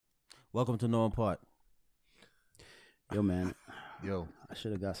Welcome to No Part. Yo, man. Yo. I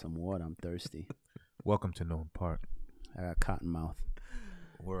should have got some water. I'm thirsty. Welcome to No Part. I got cotton mouth.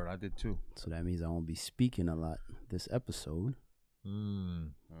 Word, I did too. So that means I won't be speaking a lot this episode. Oh,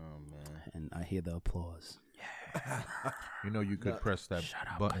 man. And I hear the applause. Yeah. You know you could press that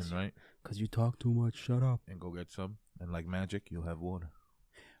button, right? Because you talk too much. Shut up. And go get some. And like magic, you'll have water.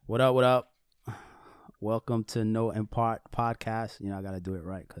 What up, what up? Welcome to No Part podcast. You know, I got to do it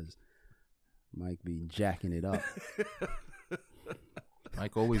right because Mike be jacking it up.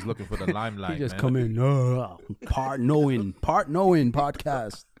 Mike always looking for the limelight, He just man. come in, part knowing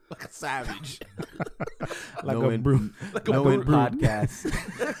podcast. Like a savage. Like No a brute. Like a brute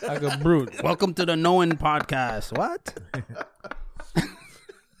podcast. Like a brute. Welcome to the Knowing podcast. What?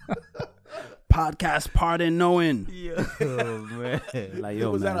 Podcast part in knowing. Yo, man. Like,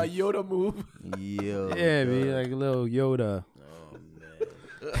 yo, Was man. that a Yoda move? Yo. Yeah, man, like a little Yoda. Oh,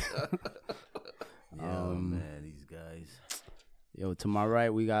 man. Yo, man, these guys. Yo, to my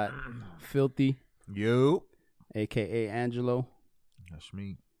right, we got Filthy, Yo. a.k.a. Angelo. That's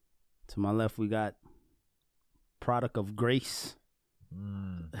me. To my left, we got Product of Grace.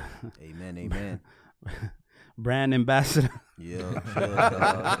 Amen, amen. Brand Ambassador. Yo, chill,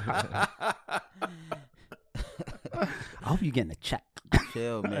 dog. I hope you're getting a check.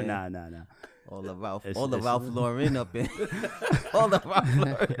 Chill, man. Nah. All the Ralph It's- Lauren up in. All the Ralph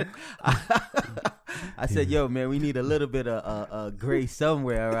Lauren. I said, yo, man, we need a little bit of grace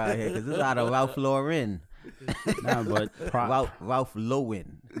somewhere around here because this is out of Ralph Lauren. Nah, but Ralph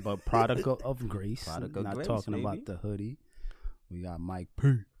Lauren. But Product of Grace. Product of Not Grace, talking baby. about the hoodie. We got Mike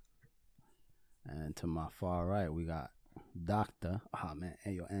P. And to my far right, we got Doctor. Oh, man.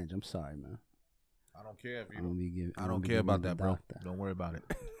 Hey, yo, Ange, I'm sorry, man. I don't care if I'm gonna be giving- I I'm don't gonna be care about giving that, the bro. doctor. Don't worry about it.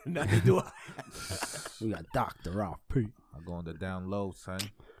 Neither do I. We got Dr. Ralph P. I'll go on the down low, son.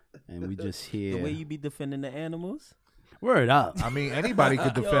 And we just The here. way you be defending the animals? Word up. I mean, anybody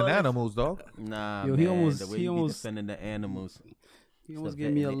could defend animals, dog. Nah, Yo, man. he almost- the way he you almost- be defending the animals. He almost the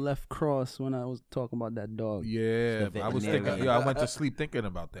gave me a veterinary- left cross when I was talking about that dog. Yeah, The I was veterinarian. thinking. I went to sleep thinking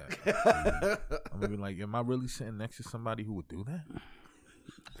about that. I'm gonna be like, am I really sitting next to somebody who would do that?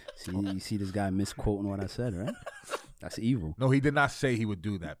 See, you see this guy misquoting what I said, right? That's evil. No, he did not say he would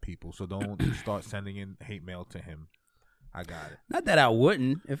do that, people. So don't start sending in hate mail to him. I got it. Not that I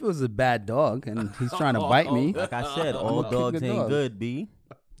wouldn't. If it was a bad dog and he's trying to bite me. Like I said, I'm all gonna kick dogs the ain't dog. good, B.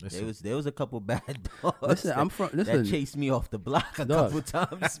 Listen, There was a couple bad dogs Listen, I'm from. that Listen, chased me off the block a Dog. couple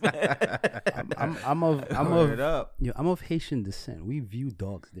times, man. I'm Word of up. I'm of Haitian descent. We view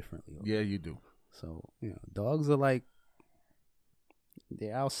dogs differently. yeah, you do. So dogs are like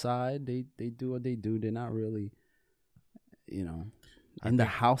they're outside. They do what they do. They're not really, in the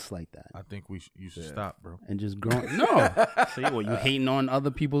house like that. I think you should stop, bro. And just growing. No. See, what you hating on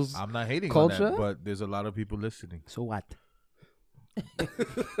other people's I'm not hating culture? on that, but there's a lot of people listening. So what?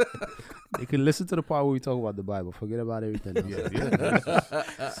 They can listen to the part where we talk about the Bible. Forget about everything else.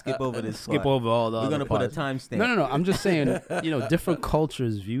 Yeah. Skip over this. Skip part. over all the We're other gonna put a parts. timestamp. No. I'm just saying, different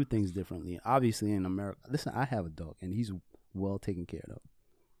cultures view things differently. Obviously, in America, listen, I have a dog, and he's well taken care of.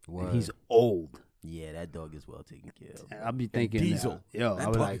 And he's old. Yeah, that dog is well taken care of. And I'll be thinking, Diesel. I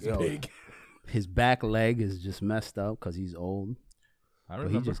was like, his back leg is just messed up because he's old. I But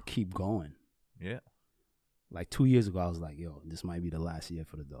remember. he just keep going. Yeah. Like 2 years ago, I was like, yo, this might be the last year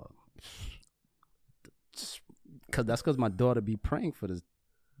for the dog. That's because my daughter be praying for this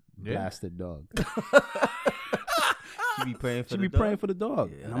blasted dog. She be praying for She the be dog? praying for the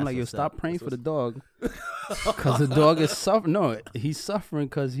dog. Yeah, And I'm that's like, yo, what's stop up. praying That's for the dog. Because the dog is suffering. No, he's suffering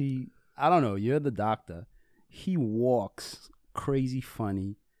because I don't know, you're the doctor. He walks crazy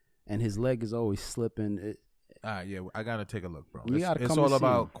funny, and his leg is always slipping. Yeah, I gotta take a look, bro. You gotta It's come all and see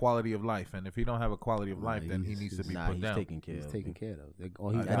about him. quality of life, and if he don't have a quality of life, then he needs to be Nah, put he's down. taken care He's of. taken care of. All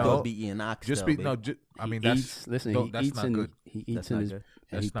he I That know. dog be eating oxtail, Just be baby. no. I mean, he that's eats, listen. don't- He that's eats not in good. he eats That's in not his. good.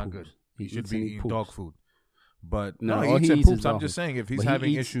 and That's not poops. good. He should eats be and he eating poops. dog food. But No, no, all he eats he and eats is poops. I'm dog just food. saying, if he's But he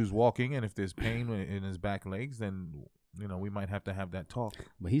having eats- issues walking, and if there's pain in his back legs, then we might have to have that talk.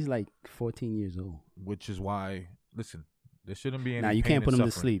 But he's like 14 years old. Which is why, listen, there shouldn't be any. Now you pain can't put and him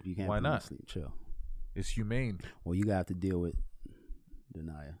to suffering. sleep. You can't Why put him not? to sleep. Chill. It's humane. Well, you gotta have to deal with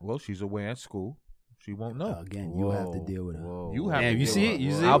Denia. Well, she's away at school. She won't know. Again, you have to deal with her. Whoa. You have Damn, to you deal see with it? her.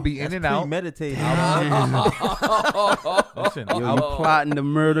 You see I'll it? be in and out. Premeditated. Listen, Yo, you I'll plotting the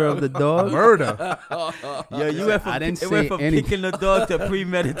murder of the dog? murder. Yo, you went from, I didn't it went say from anything. kicking the dog to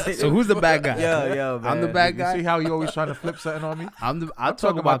premeditated. So who's the bad guy? Yo, man. I'm the bad You guy. see how you always trying to flip something on me? I'm I'm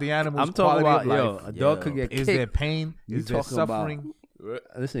talking about the animal's I'm talking quality about of life. a dog Yo. could get Is there kicked. pain? You Is there talking about- suffering?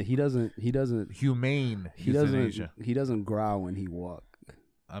 Listen, he doesn't Humane he euthanasia. doesn't growl when he walks.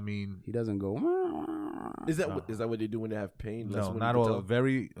 I mean, He doesn't go. Is that what they do when they have pain? That's no, when not you can all.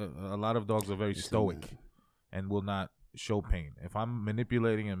 tell? A lot of dogs are very stoic and will not show pain. If I'm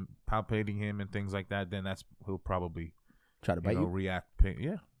manipulating and palpating him and things like that, then he'll probably Try to bite you. react pain.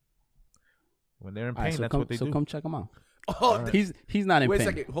 Yeah. When they're in pain, All right, that's what they do. So come check him out. Oh, He's not in wait pain.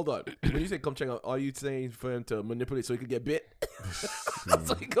 a second. Hold on. When you say come check out, are you saying for him to manipulate so he could get bit?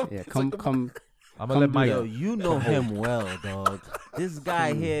 So he come. I'm gonna let do Mike. Yo, you know him well, dog. This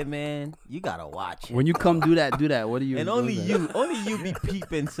guy here, man, you gotta watch him. When you come do that. What do you? And what only is you be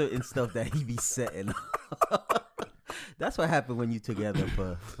peeping certain stuff that he be setting. That's what happened when you together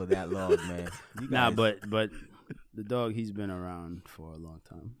for that long, man. You Nah, guys- but the dog, he's been around for a long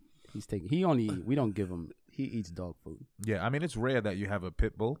time. We don't give him. He eats dog food. Yeah, I mean it's rare that you have a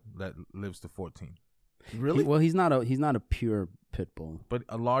pit bull that lives to 14. Really? He's not a pure pit bull. But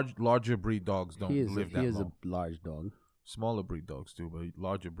larger breed dogs don't live that He is long. a large dog, Smaller breed dogs do, but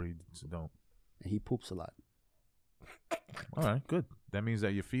larger breeds don't. and he poops a lot. All right, good. That means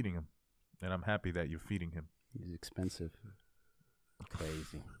that you're feeding him, and I'm happy that you're feeding him. He's expensive.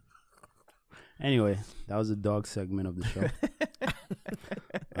 crazy. Anyway, that was the dog segment of the show.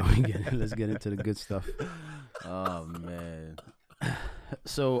 Let's get into the good stuff. Oh man.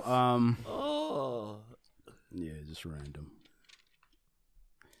 So, Oh. yeah, just random.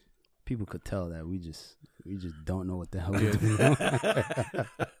 People could tell that we just don't know what the hell we're doing.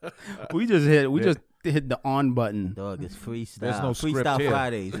 we just hit the on button. Dog, it's freestyle. There's no script freestyle here.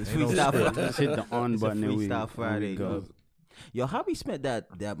 Fridays. It's Ain't no freestyle script. Fridays. Just hit the on It's a button and freestyle we Friday, go. dog. Yo, how we spent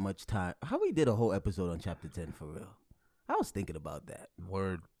that much time? How we did a whole episode on chapter 10 for real? I was thinking about that.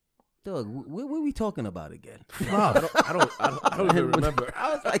 Word. Dog, what were we talking about again? I don't even remember.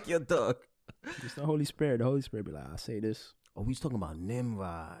 I was like, yo, dog. It's the Holy Spirit. The Holy Spirit be like, I say this. Oh, we was talking about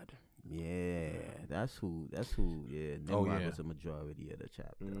Nimrod. Yeah, that's who. Yeah, Nimrod Oh, yeah. was a majority of the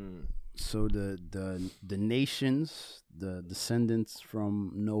chapter. So the nations, the descendants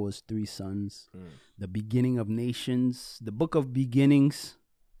from Noah's 3 sons, the beginning of nations, the book of beginnings,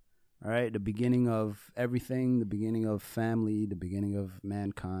 all right, the beginning of everything, the beginning of family, the beginning of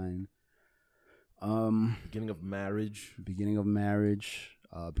mankind, Beginning of marriage. beginning of marriage,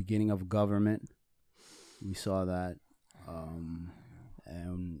 beginning of government. We saw that.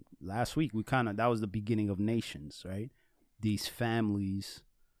 And last week that was the beginning of nations, right? These families,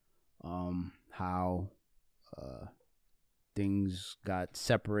 how things got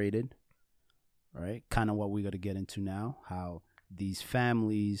separated, right? Kind of what we're going to get into now, how these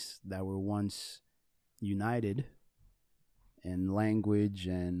families that were once united in language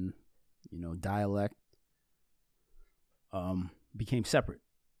and, dialect, became separate.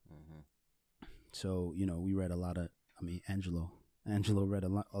 So, we read Angelo read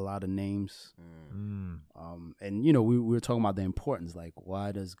a lot of names. And, we were talking about the importance, like,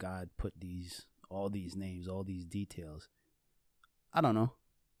 why does God put all these names, all these details? I don't know.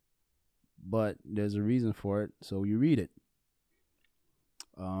 But there's a reason for it, so you read it.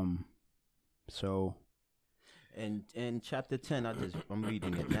 So... And in chapter 10, I'm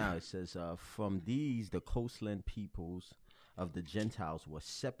reading it now. It says, from these, the coastland peoples of the Gentiles were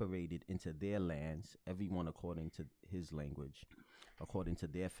separated into their lands, everyone according to his language, according to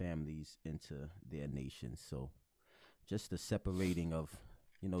their families, into their nations. So just the separating of,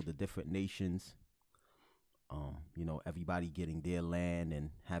 the different nations, everybody getting their land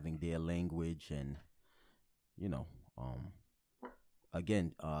and having their language and,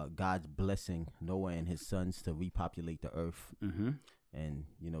 again, God's blessing Noah and his sons to repopulate the earth. And,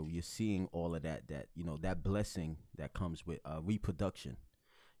 you're seeing all of that, that blessing that comes with reproduction.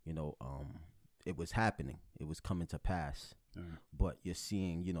 It was happening. It was coming to pass. But you're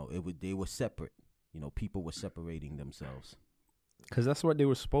seeing, they were separate. People were separating themselves. Because that's what they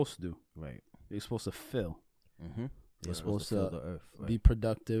were supposed to do. Right. They were supposed to fill. They're supposed fill to the earth. Right? be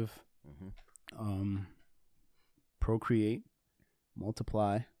productive, procreate,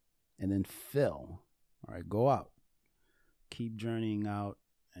 multiply, and then fill. All right, go out. Keep journeying out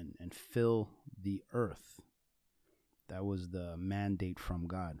and fill the earth. That was the mandate from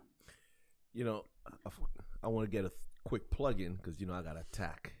God. I want to get a quick plug in because, I got to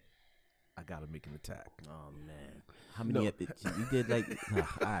attack. I got to make an attack. Oh, man. How many episodes? You did like... all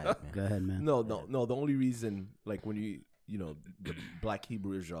right, man. Go ahead, man. No. The only reason, like when the Black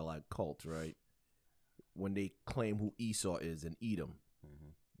Hebrew Israelite cult, right? When they claim who Esau is and Edom,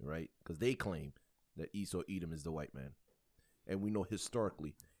 right? Because they claim that Esau, Edom is the white man. And we know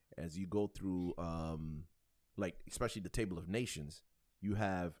historically, as you go through, especially the Table of Nations, you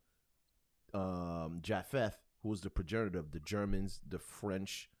have Japheth, who was the progenitor of the Germans, the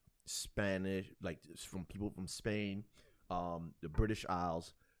French, Spanish, like from people from Spain, the British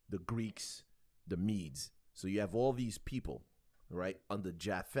Isles, the Greeks, the Medes. So you have all these people, right, under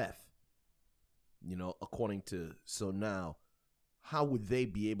Japheth. According to, so now, how would they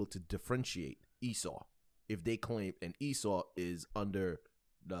be able to differentiate Esau if they claim, and Esau is under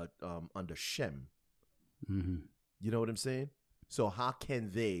Shem? Mm-hmm. You know what I'm saying? So how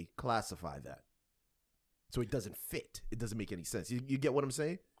can they classify that? So it doesn't fit. It doesn't make any sense. You get what I'm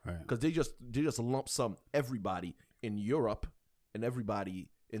saying? Right. Because they just lump sum everybody in Europe and everybody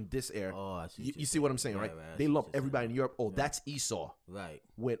in this area. Oh, I see. You see what I'm saying, right? They lump everybody in Europe. Oh, that's Esau. Right.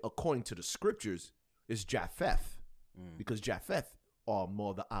 When according to the scriptures, it's Japheth, because Japheth are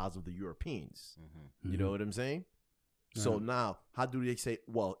more the eyes of the Europeans. Mm-hmm. You know what I'm saying? So now, how do they say,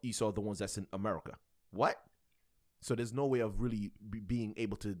 well, Esau are the ones that's in America? What? So there's no way of really being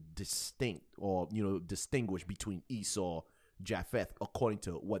able to distinguish between Esau, Japheth, according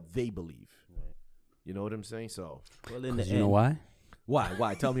to what they believe. Right. You know what I'm saying? So, Well, in the You know why?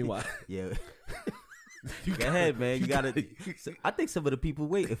 why? Tell me why. Yeah. Go ahead, man. You gotta. I think some of the people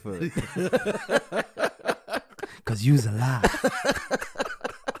waiting for it. Cause you's alive.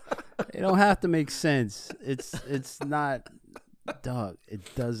 It don't have to make sense. It's not, dog.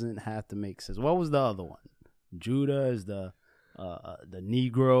 It doesn't have to make sense. What was the other one? Judah is the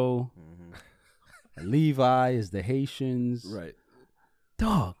Negro. Mm-hmm. Levi is the Haitians. Right.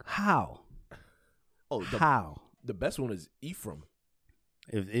 Dog, how? Oh, How? the best one is Ephraim.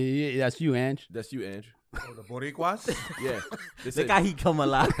 If that's you, Ange. That's you, Ange. Oh, the Boricuas? Yeah. They Look said, how he come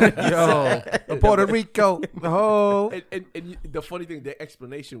alive. Yo, Puerto Rico. Oh. and the funny thing, their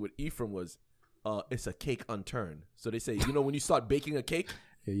explanation with Ephraim was, it's a cake unturned. So they say, when you start baking a cake,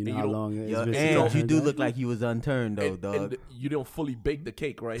 Yeah, you know And how you don't- long it Yo, is. and you do look like he was unturned though, and dog. you don't fully bake the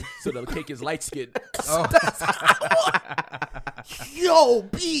cake, right? So the cake is light skinned. Oh. Yo,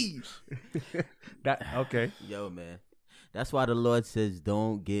 B. Okay. Yo, man. That's why the Lord says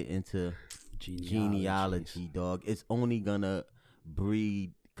don't get into genealogy. genealogy, dog. It's only gonna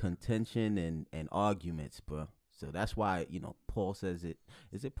breed contention and arguments, bro. So that's why, Paul says it.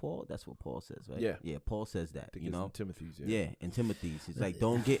 Is it Paul? That's what Paul says, right? Yeah. Yeah, Paul says that, I think it's in Timothy's. Yeah, in Timothy's. It's like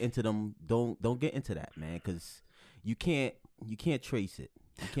don't get into them. Don't get into that, man, because you can't trace it.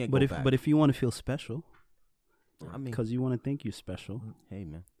 You can't But go if back. but if you want to feel special, I mean, because you want to think you're special, hey,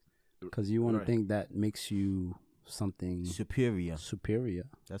 man, because you want Right. to think that makes you something superior. superior.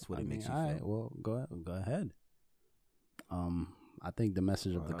 That's what I it makes mean, you all feel. right, well, go ahead. I think the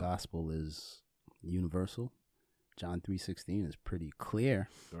message of the gospel is universal. John 3:16 is pretty clear.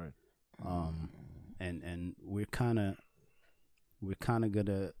 Right. And we're kind of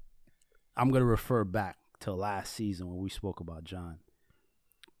I'm gonna refer back to last season when we spoke about John,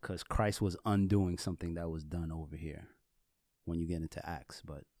 because Christ was undoing something that was done over here when you get into Acts.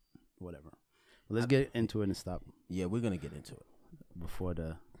 But whatever. Let's get into it and stop Yeah, we're gonna get into it. before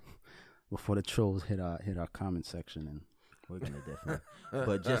the trolls hit our comment section and We're gonna definitely.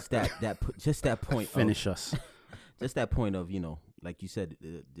 But just that point. finish us. Just that point of, like you said,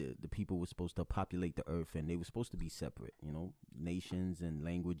 the people were supposed to populate the earth, and they were supposed to be separate, nations and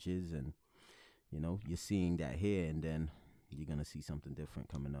languages, and you're seeing that here, and then you're gonna see something different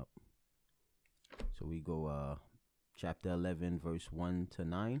coming up. So we go chapter 11, verse 1 to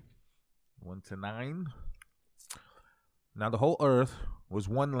 9. 1 to 9. Now the whole earth was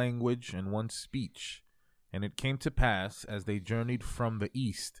one language and one speech. And it came to pass, as they journeyed from the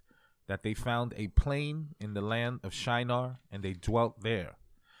east, that they found a plain in the land of Shinar, and they dwelt there.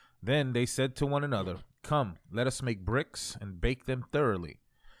 Then they said to one another, Come, let us make bricks, and bake them thoroughly.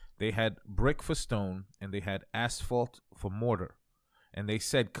 They had brick for stone, and they had asphalt for mortar. And they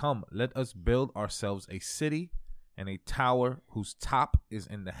said, Come, let us build ourselves a city, and a tower whose top is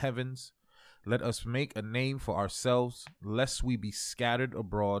in the heavens. Let us make a name for ourselves, lest we be scattered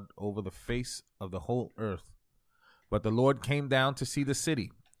abroad over the face of the whole earth. But the Lord came down to see the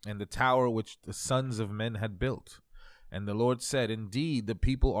city, and the tower which the sons of men had built. And the Lord said, Indeed, the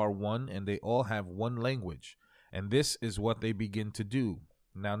people are one, and they all have one language. And this is what they begin to do.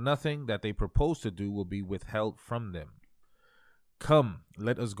 Now nothing that they propose to do will be withheld from them. Come,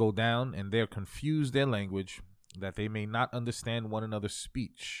 let us go down, and there confuse their language, that they may not understand one another's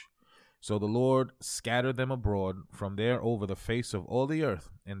speech. So the Lord scattered them abroad from there over the face of all the earth,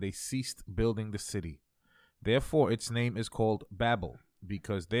 and they ceased building the city. Therefore its name is called Babel,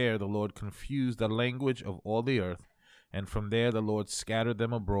 because there the Lord confused the language of all the earth, and from there the Lord scattered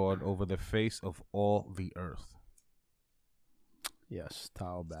them abroad over the face of all the earth. Yes,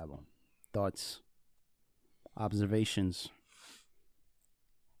 Tower of Babel. Thoughts, observations.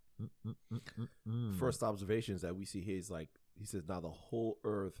 First observations that we see here is like, he says, now the whole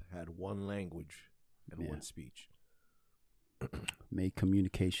earth had one language and Yeah. one speech. made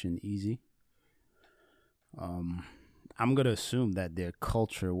communication easy. I'm gonna assume that their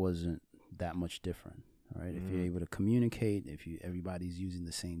culture wasn't that much different, right? If you're able to communicate, everybody's using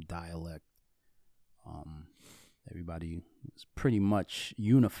the same dialect, everybody is pretty much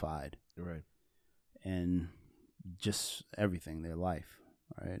unified, Right. and just everything, their life,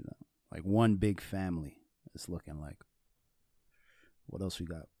 right? Like one big family. It's looking like. What else we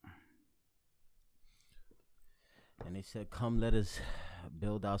got? And they said, "Come, let us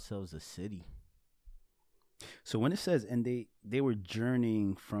build ourselves a city." So when it says, and they were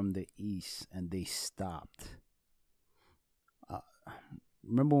journeying from the east and they stopped.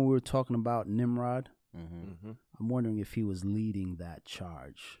 Remember when we were talking about Nimrod? Mm-hmm. I'm wondering if he was leading that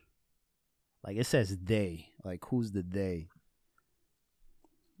charge. Like it says they. Like who's the they?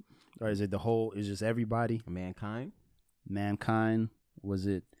 Or is it the whole, is just everybody? Mankind. Was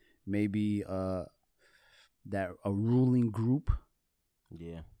it maybe that a ruling group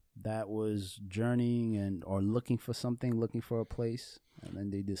Yeah. that was journeying and or looking for something, looking for a place, and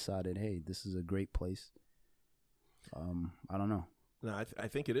then they decided, hey, this is a great place. I don't know. No, I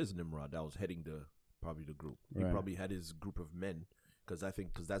think it is Nimrod that was heading probably the group. He Right. probably had his group of men because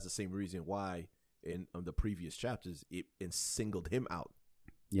that's the same reason why in the previous chapters it singled him out.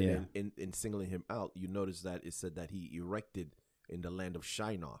 Yeah. And in singling him out, you notice that it said that he erected in the land of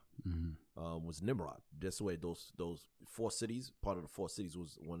Shinar was Nimrod. That's where those 4 cities, part of the 4 cities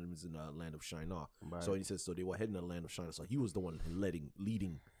was one of them is in the land of Shinar. Right. So he says so they were heading to the land of Shinar. So he was the one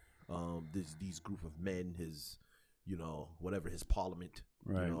leading these group of men, his whatever his parliament,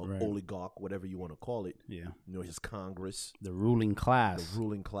 Right, right. oligarch, whatever you want to call it. Yeah. His Congress, The ruling class. the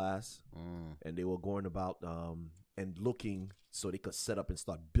ruling class, Mm. and they were going about and looking so they could set up and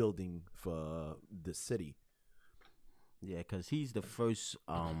start building for the city. Yeah, because he's the first.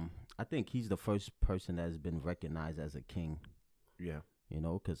 I think he's the first person that has been recognized as a king. Yeah.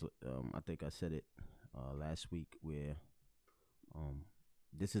 Because I think I said it last week where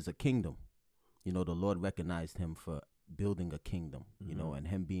this is a kingdom. The Lord recognized him for building a kingdom. And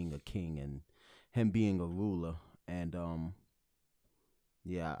him being a king and him being a ruler. And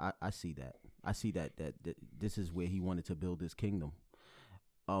yeah, I see that. I see that this is where he wanted to build his kingdom.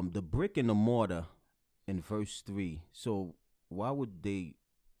 The brick and the mortar in verse 3. So why would they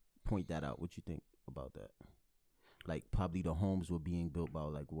point that out? What you think about that? Like probably the homes were being built by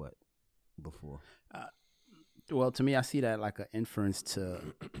like what before? Well, to me, I see that like an inference to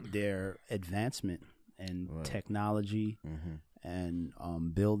their advancement in Right. technology Mm-hmm.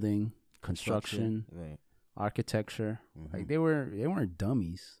 and building, construction, Right. architecture. Mhm. Like they weren't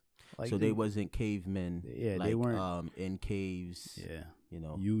dummies. Like So they wasn't cavemen. Yeah, like, they weren't. in caves. Yeah.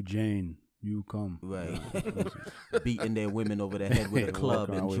 You Jane, you come. right, beating their women over the head with a club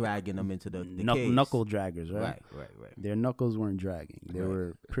Walking around and with dragging them into the caves. Knuckle draggers, right? Right. Their knuckles weren't dragging. They Right.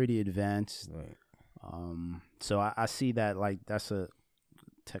 were pretty advanced. Right. So I see that like that's a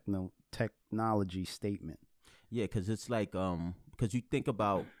technology statement. Yeah, because it's like because you think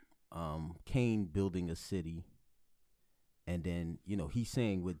about Cain building a city, and then he's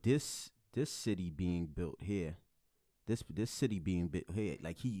saying with this city being built here, this city being built here,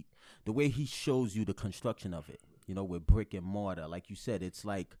 like the way he shows you the construction of it, with brick and mortar, like you said, it's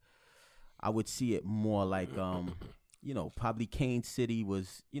like I would see it more like probably Cain City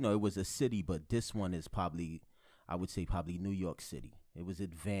was it was a city, but this one is probably I would say probably New York City. It was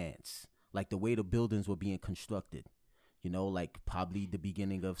advanced. Like the way the buildings were being constructed, like probably the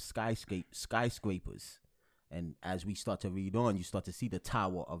beginning of skyscrapers. And as we start to read on, you start to see the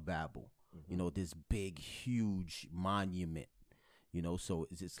Tower of Babel, this big, huge monument, so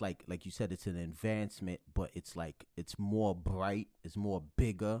it's like you said, it's an advancement, but it's like, it's more bright, it's more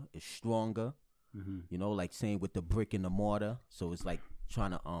bigger, it's stronger, like saying with the brick and the mortar. So it's like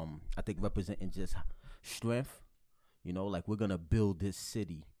trying to, I think representing just strength, like we're going to build this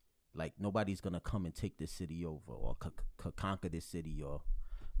city. Like nobody's gonna come and take this city over or conquer this city or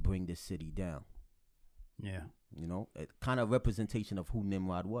bring this city down. Yeah. A kind of representation of who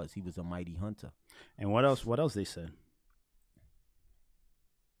Nimrod was. He was a mighty hunter. And what else? What else they said?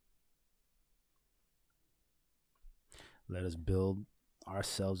 Let us build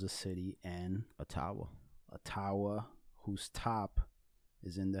ourselves a city and A tower. whose top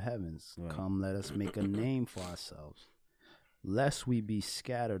is in the heavens. Right. Come, let us make a name for ourselves, lest we be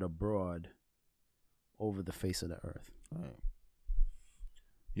scattered abroad over the face of the earth. Right.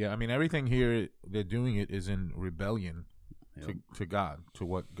 Yeah, I mean, everything here, they're doing it is in rebellion Yep. to God, to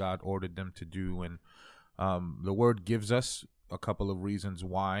what God ordered them to do. And the word gives us a couple of reasons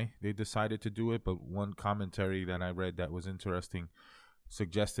why they decided to do it. But one commentary that I read that was interesting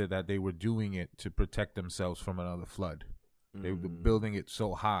suggested that they were doing it to protect themselves from another flood. They were building it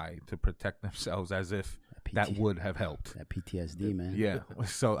so high to protect themselves, as if that would have helped. That PTSD, man. Yeah.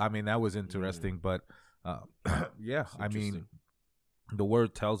 So I mean, that was interesting, but yeah, I mean, the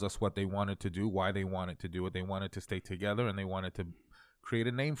word tells us what they wanted to do, why they wanted to do it. They wanted to stay together, and they wanted to create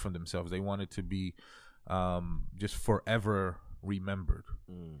a name for themselves. They wanted to be just forever remembered.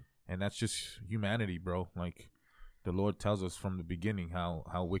 And that's just humanity, bro. Like, the Lord tells us from the beginning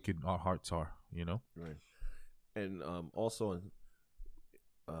how wicked our hearts are, you know? Right. And also,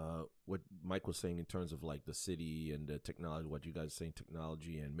 what Mike was saying in terms of like the city and the technology, what you guys are saying,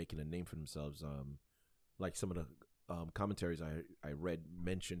 technology and making a name for themselves. Like some of the commentaries I read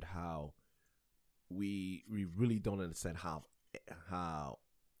mentioned how we really don't understand how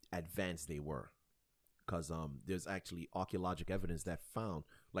advanced they were, because there's actually archaeological evidence that found,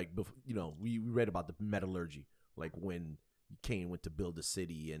 like, you know, we read about the metallurgy, like when Cain went to build the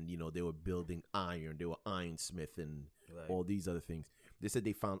city, and you know they were building iron, they were ironsmith and all these other things. They said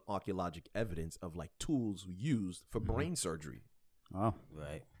they found archaeological evidence of like tools used for brain surgery. Oh,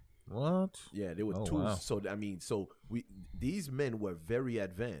 Right. What? Yeah, they were tools. Wow. So I mean, these men were very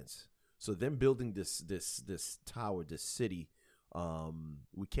advanced. So them building this tower, this city,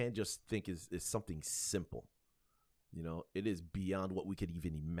 we can't just think is something simple. You know, it is beyond what we could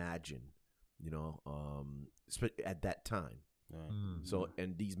even imagine. You know, at that time. Right. So,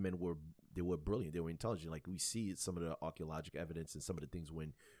 and these men were brilliant. They were intelligent. Like we see some of the archaeological evidence and some of the things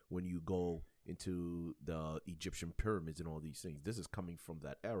when you go into the Egyptian pyramids and all these things. This is coming from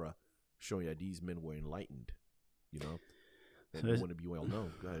that era, showing that these men were enlightened. You know, and they want to be well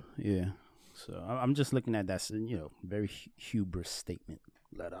known. Go ahead. yeah. So I'm just looking at that, you know, very hubris statement.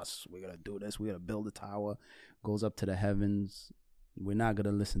 We're gonna do this. We're gonna build a tower, goes up to the heavens. We're not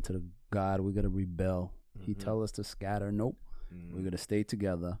gonna listen to the God. We're gonna rebel. He tell us to scatter. Nope. We're gonna stay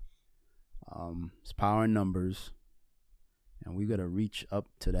together. It's power in numbers, and we're gonna reach up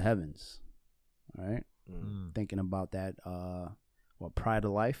to the heavens. All right. Thinking about that. Pride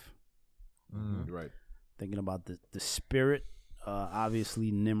of life. Right. Thinking about the spirit.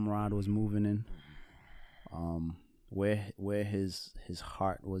 Obviously, Nimrod was moving in. Where his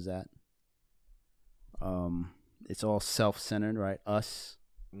heart was at. It's all self-centered, right? Us,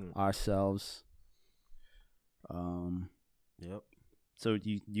 ourselves. Yep. So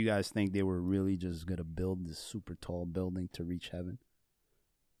you guys think they were really just gonna build this super tall building to reach heaven,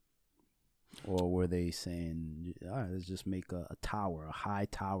 or were they saying, "All right, let's just make a tower, a high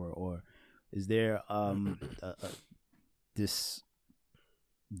tower"? Or is there this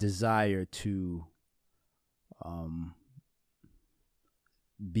desire to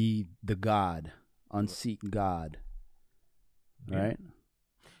be the God, unseat God, right?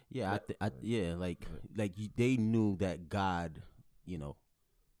 Yeah, they knew that God, you know,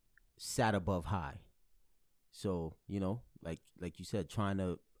 sat above high. So, you know, like you said, trying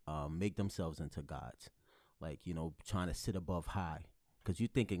to make themselves into gods, like, you know, trying to sit above high. Because you're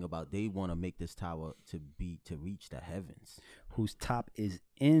thinking about, they want to make this tower to reach the heavens, whose top is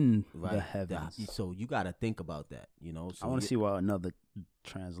in right? the heavens. So you got to think about that, you know. So I want to see what another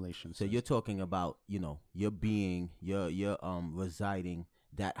translation so says. you're talking about, you know, you're residing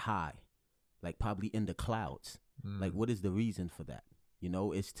that high, like probably in the clouds. Like, what is the reason for that? You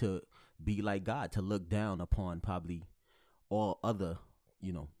know, it's to be like God, to look down upon probably all other,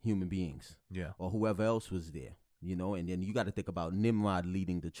 you know, human beings, or whoever else was there. You know, and then you got to think about Nimrod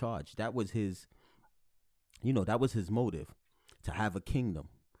leading the charge. That was his, you know, that was his motive, to have a kingdom,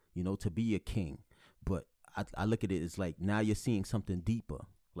 you know, to be a king. But I look at it as like, now you're seeing something deeper.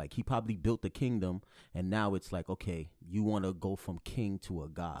 Like, he probably built the kingdom, and now it's like, okay, you want to go from king to a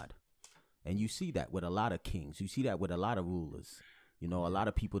god. And you see that with a lot of kings. You see that with a lot of rulers. You know, a lot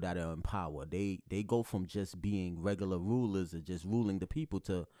of people that are in power, they go from just being regular rulers or just ruling the people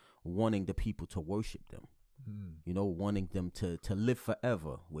to wanting the people to worship them. You know, wanting them to live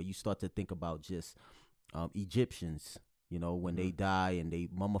forever, where you start to think about just Egyptians, you know, when they die and they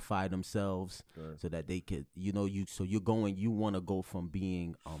mummify themselves so that they could, you know, you want to go from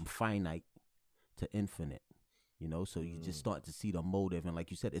being finite to infinite, you know, so you just start to see the motive. And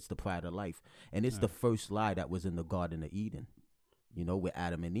like you said, it's the pride of life. And it's the first lie that was in the Garden of Eden, you know, with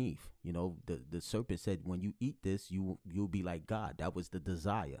Adam and Eve. You know, the serpent said, when you eat this, you'll be like God. That was the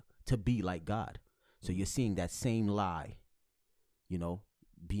desire, to be like God. So you're seeing that same lie, you know,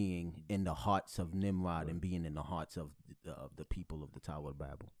 being in the hearts of Nimrod and being in the hearts of the people of the Tower of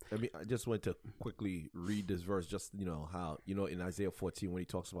Babel. I just want to quickly read this verse, just, you know, how, you know, in Isaiah 14, when he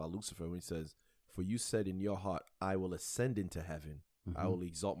talks about Lucifer, when he says, "For you said in your heart, I will ascend into heaven. I will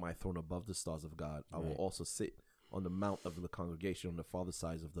exalt my throne above the stars of God. I will also sit on the mount of the congregation on the farther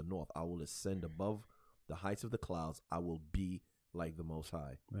sides of the north. I will ascend above the heights of the clouds, I will be like the Most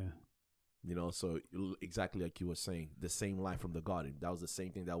High. Yeah. You know, so exactly like you were saying, the same line from the garden. That was the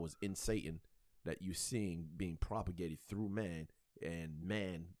same thing that was in Satan that you're seeing being propagated through man, and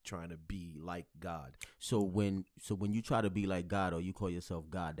man trying to be like God. So when you try to be like God, or you call yourself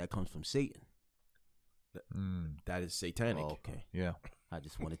God, that comes from Satan. That is satanic. Oh, okay. Yeah. I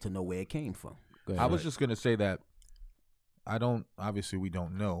just wanted to know where it came from. Go ahead. I was just going to say that obviously we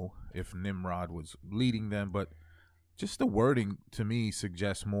don't know if Nimrod was leading them, but just the wording to me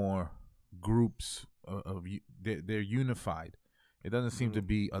suggests more groups they're unified. It doesn't seem to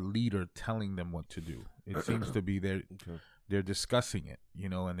be a leader telling them what to do. It seems to be they're discussing it, you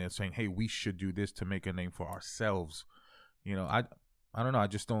know, and they're saying, hey, we should do this to make a name for ourselves. You know, I don't know. I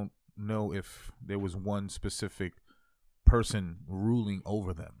just don't know if there was one specific person ruling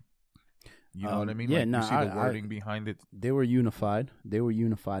over them. You know what I mean? Yeah, like, no, you see the wording behind it. They were unified. They were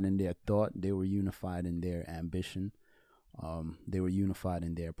unified in their thought. They were unified in their ambition. They were unified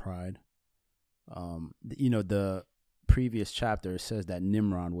in their pride. You know, the previous chapter says that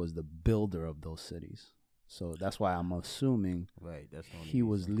Nimrod was the builder of those cities. So that's why I'm assuming That's the only he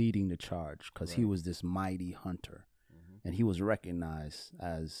was reason. leading the charge, because he was this mighty hunter, and he was recognized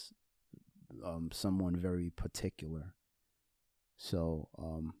as someone very particular. So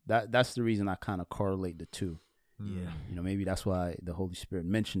that's the reason I kind of correlate the two. Yeah. You know, maybe that's why the Holy Spirit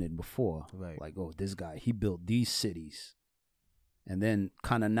mentioned it before. Right. Like, oh, this guy, he built these cities. And then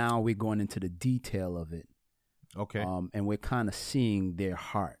kind of now we're going into the detail of it. Okay. And we're kind of seeing their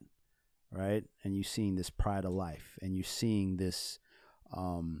heart, right? And you're seeing this pride of life. And you're seeing this,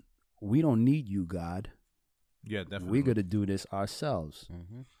 we don't need you, God. Yeah, definitely. We're going to do this ourselves.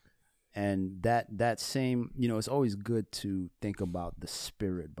 Mm-hmm. And that same, you know, it's always good to think about the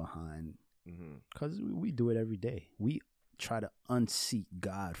spirit behind, because we do it every day. We try to unseat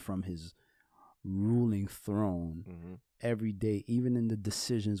God from his ruling throne every day, even in the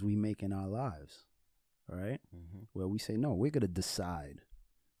decisions we make in our lives, right? Where we say, no, we're going to decide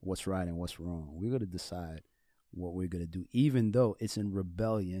what's right and what's wrong. We're going to decide what we're going to do, even though it's in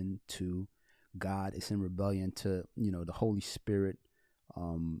rebellion to God. It's in rebellion to, you know, the Holy Spirit,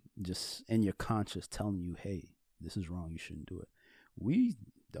 just in your conscience telling you, hey, this is wrong, you shouldn't do it.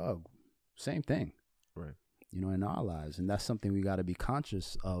 Same thing. Right. You know, in our lives. And that's something we got to be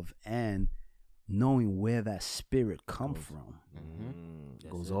conscious of, and knowing where that spirit come from.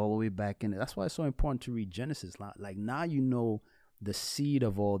 Goes all the way back in. That's why it's so important to read Genesis. Like now you know the seed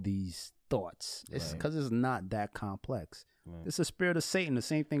of all these thoughts. It's because it's not that complex. Right. It's the spirit of Satan. The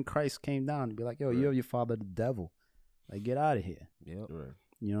same thing Christ came down and be like, yo, you're your father, the devil. Like, get out of here. Yep. Right.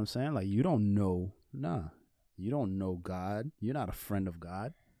 You know what I'm saying? Like, you don't know. You don't know God. You're not a friend of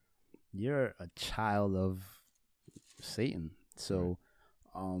God. You're a child of Satan. So,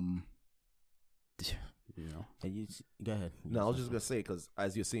 you know. And go ahead. No, I was just gonna say, because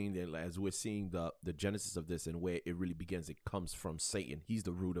as you're seeing there, as we're seeing the genesis of this and where it really begins, it comes from Satan. He's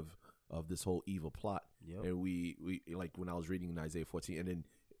the root of this whole evil plot. Yep. And we like when I was reading in Isaiah 14, and then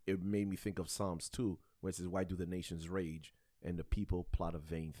it made me think of Psalms 2, where it says, "Why do the nations rage and the people plot a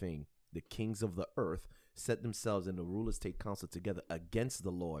vain thing? The kings of the earth set themselves and the rulers take counsel together against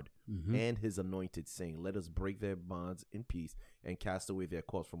the Lord and his anointed, saying, let us break their bonds in peace and cast away their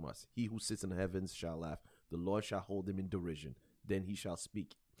cords from us. He who sits in the heavens shall laugh. The Lord shall hold them in derision. Then he shall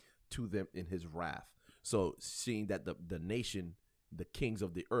speak to them in his wrath." So seeing that the nation, the kings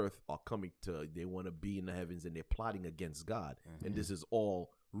of the earth are coming they want to be in the heavens and they're plotting against God. And this is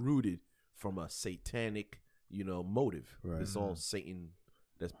all rooted from a satanic, motive. Right. It's all Satan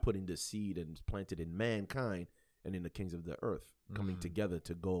that's putting the seed and planted in mankind and in the kings of the earth coming together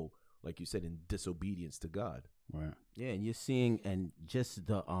to go, like you said, in disobedience to God. Right. Yeah, and you're seeing, and just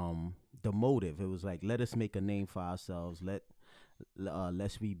the motive. It was like, let us make a name for ourselves.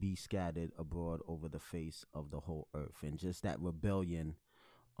 Lest we be scattered abroad over the face of the whole earth. And just that rebellion,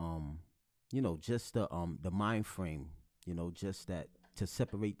 just the mind frame, just that to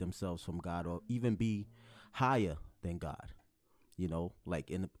separate themselves from God, or even be higher than God.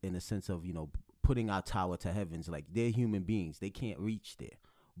 Like in a sense of, putting our tower to heavens. Like, they're human beings. They can't reach there.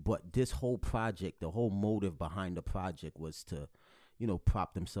 But this whole project, the whole motive behind the project was to,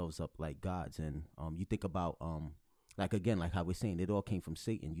 prop themselves up like gods. And you think about, like how we're saying, it all came from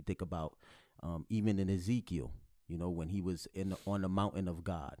Satan. You think about even in Ezekiel, when he was on the mountain of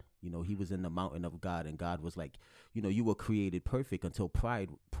God, he was in the mountain of God, and God was like, you were created perfect until pride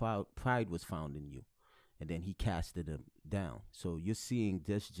was found in you. And then he casted them down. So you're seeing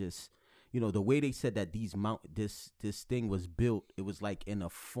this just, the way they said that this thing was built, it was like in a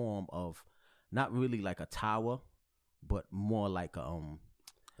form of not really like a tower, but more like a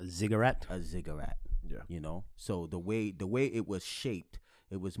ziggurat. A ziggurat. Yeah. You know, so the way it was shaped,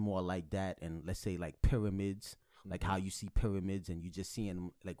 it was more like that. And let's say like pyramids, like how you see pyramids and you just seeing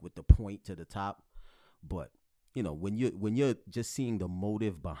them like with the point to the top. But you know, when you're just seeing the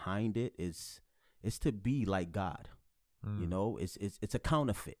motive behind it, it's to be like God. You know, it's a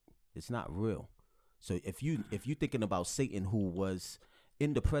counterfeit. It's not real. So if you thinking about Satan, who was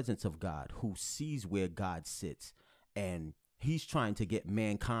in the presence of God, who sees where God sits, and he's trying to get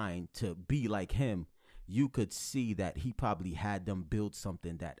mankind to be like him, you could see that he probably had them build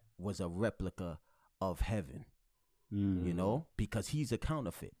something that was a replica of heaven. You know, because he's a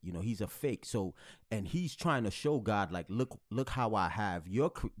counterfeit, you know, he's a fake. So, and he's trying to show God, like, look how I have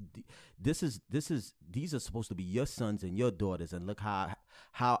these are supposed to be your sons and your daughters, and look how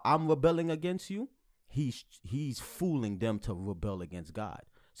I'm rebelling against you. He's fooling them to rebel against God.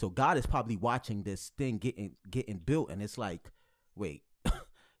 So God is probably watching this thing getting built, and it's like, wait,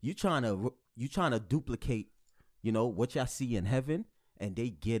 you trying to duplicate, you know, what y'all see in heaven. And they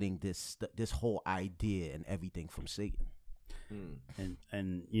getting this whole idea and everything from Satan.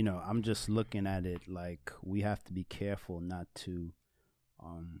 And you know, I'm just looking at it like we have to be careful not to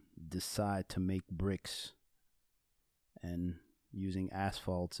decide to make bricks and using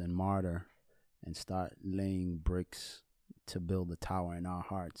asphalts and mortar and start laying bricks to build a tower in our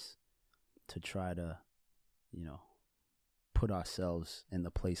hearts to try to, you know, put ourselves in the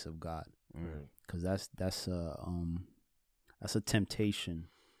place of God. Because that's a temptation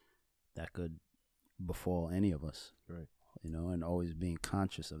that could befall any of us, right? You know, and always being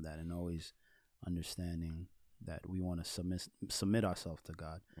conscious of that, and always understanding that we want to submit ourselves to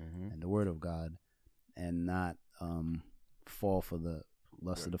God and the Word of God, and not fall for the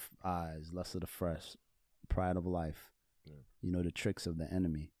lust of the eyes, lust of the flesh, pride of life. You know, the tricks of the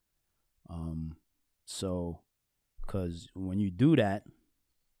enemy. So, because when you do that,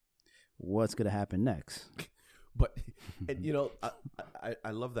 what's gonna happen next? But, and you know,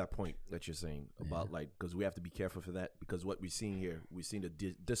 I love that point that you're saying about like, because we have to be careful for that, because what we're seeing here, we're seeing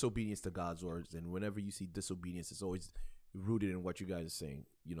the disobedience to God's words. And whenever you see disobedience, it's always rooted in what you guys are saying,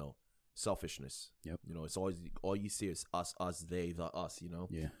 you know, selfishness. Yep. You know, it's always, all you see is us, they, the us, you know?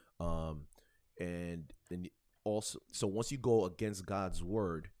 Yeah. And then also, so once you go against God's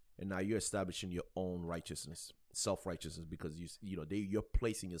word, and now you're establishing your own righteousness, self-righteousness, because you're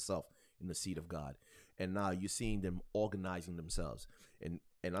placing yourself in the seat of God. And now you're seeing them organizing themselves. And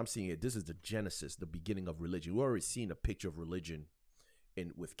I'm seeing it. This is the genesis, the beginning of religion. We're already seeing a picture of religion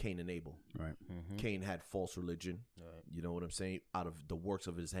with Cain and Abel. Right. Cain had false religion. Right. You know what I'm saying? Out of the works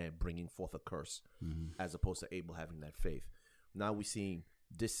of his hand, bringing forth a curse, as opposed to Abel having that faith. Now we're seeing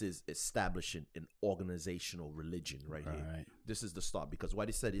this is establishing an organizational religion right here. Right. This is the start. Because what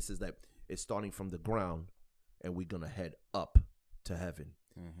he said, this is that it's starting from the ground, and we're going to head up to heaven.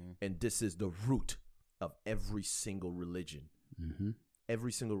 And this is the root of every single religion.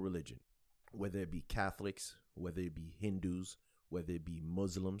 Every single religion, whether it be Catholics, whether it be Hindus, whether it be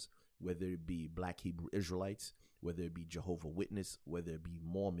Muslims, whether it be Black Hebrew Israelites, whether it be Jehovah's Witness, whether it be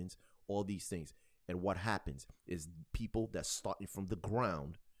Mormons, all these things. And what happens is people that's starting from the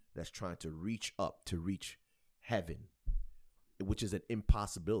ground, that's trying to reach up to reach heaven, which is an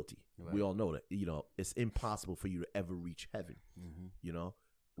impossibility. Right. We all know that, you know, it's impossible for you to ever reach heaven. You know,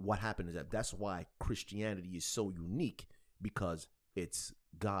 what happened is that's why Christianity is so unique, because it's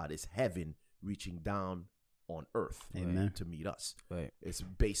God, it's heaven reaching down on earth to meet us. Right. It's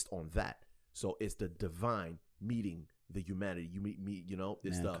based on that. So it's the divine meeting the humanity. You meet, you know,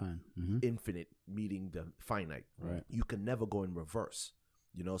 it's mankind. The infinite meeting the finite. Right. You can never go in reverse.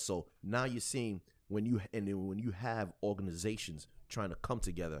 You know, so now you're seeing when you have organizations trying to come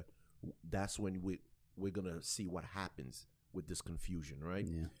together, that's when we're gonna see what happens with this confusion, right?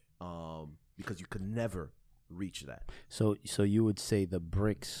 Yeah. Because you could never reach that. So you would say the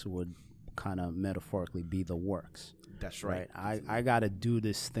bricks would kind of metaphorically be the works. That's right. I got to do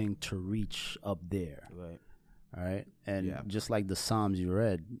this thing to reach up there. Right. All right. And just like the Psalms you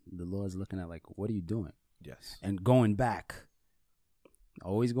read, the Lord's looking at like, what are you doing? Yes. And going back,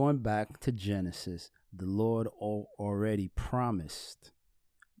 always going back to Genesis, the Lord already promised,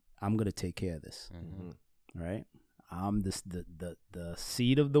 I'm going to take care of this. Right. I'm the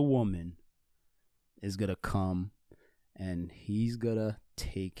seed of the woman is going to come, and he's going to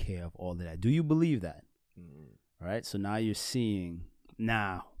take care of all of that. Do you believe that? Right? So now you're seeing,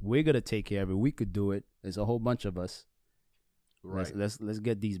 we're going to take care of it. We could do it. There's a whole bunch of us. Right. Let's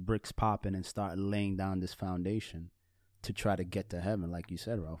get these bricks popping and start laying down this foundation to try to get to heaven, like you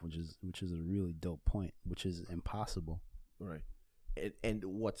said, Ralph, which is a really dope point, which is impossible. Right. And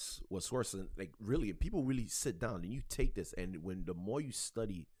what's worse, like really, people really sit down and you take this, and when the more you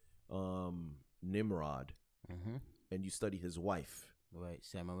study Nimrod, and you study his wife, Right,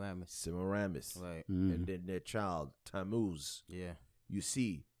 Semiramis. Semiramis, Right. and then their child Tammuz, Yeah. you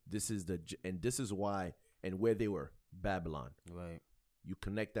see this is why and where they were, Babylon. Right. You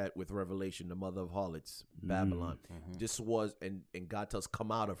connect that with Revelation, the mother of harlots, Babylon. This was, and God tells,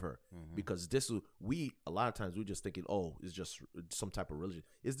 come out of her. Because a lot of times we're just thinking, oh, it's just some type of religion.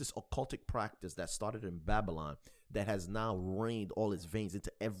 It's this occultic practice that started in Babylon that has now rained all its veins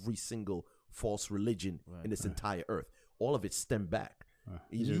into every single false religion in this entire earth. All of it stemmed back.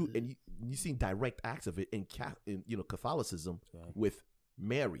 And you see direct acts of it in Catholicism with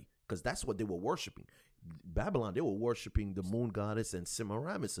Mary, because that's what they were worshiping. Babylon, they were worshiping the moon goddess and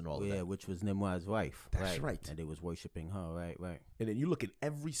Semiramis and all of that. Yeah, which was Nimrod's wife. That's right. And they was worshiping her. Right. And then you look at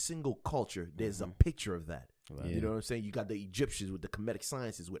every single culture, there's a picture of that. Right. You know what I'm saying? You got the Egyptians with the Kemetic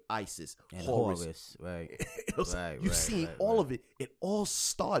sciences, with Isis, And Horus. Right. You've seen all of it. It all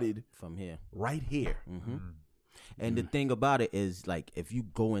started From here. right here. And the thing about it is, like, if you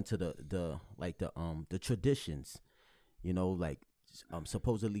go into the traditions, you know, like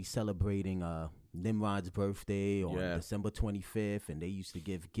supposedly celebrating Nimrod's birthday on December 25th, and they used to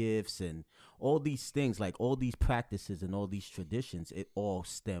give gifts and all these things, like all these practices and all these traditions, it all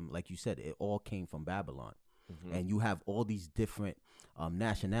stemmed, like you said, it all came from Babylon. And you have all these different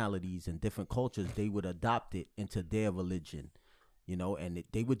nationalities and different cultures, they would adopt it into their religion, you know, and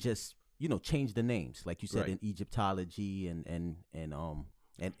they would just, you know, change the names, like you said, in Egyptology and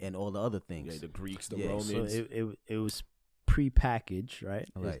all the other things. Yeah, the Greeks, the So Romans. it was pre-packaged, right?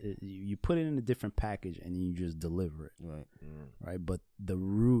 Right. You put it in a different package and you just deliver it, Right. right? But the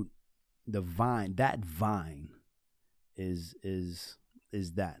root, the vine, that vine is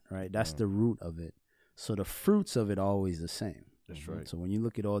that, right? That's the root of it. So the fruits of it are always the same. That's right. So when you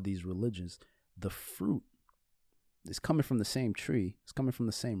look at all these religions, the fruit is coming from the same tree. It's coming from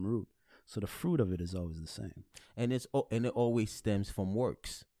the same root. So the fruit of it is always the same. And it always stems from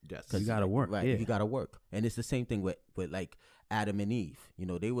works. Yes. You gotta work, Right. yeah. You gotta work. And it's the same thing with like Adam and Eve. You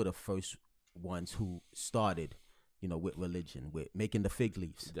know, they were the first ones who started, you know, with religion, with making the fig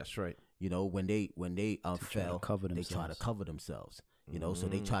leaves. That's right. You know, when they fell, cover they try to themselves. cover themselves. You know, so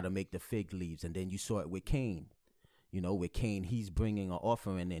they try to make the fig leaves, and then you saw it with Cain. You know, with Cain, he's bringing an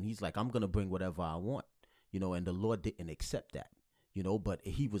offering, and he's like, I'm gonna bring whatever I want. You know, and the Lord didn't accept that. You know, but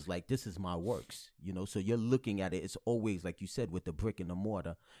he was like, this is my works. You know, so you're looking at it. It's always, like you said, with the brick and the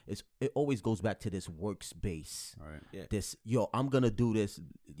mortar. It always goes back to this works base. Right. Yeah. This, I'm gonna do this.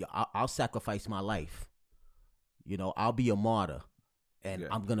 I'll sacrifice my life. You know, I'll be a martyr, and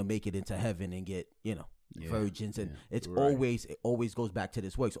I'm gonna make it into heaven and get, you know, virgins. And it's it always goes back to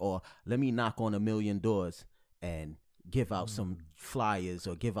this works. Or let me knock on 1 million doors and give out some flyers,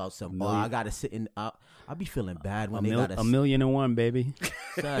 or give out some. I gotta sit in. I'll be feeling bad when they gotta. 1,000,001, baby.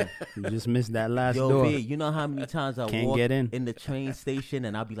 Son, You just missed that last yo, door. B, you know how many times I Can't walk get in. the train station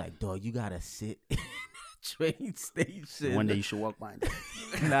and I'll be like, dog, you gotta sit in the train station. One day you should walk by.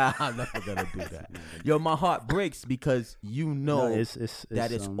 Nah, I'm never gonna do that. Yo, my heart breaks because you know it's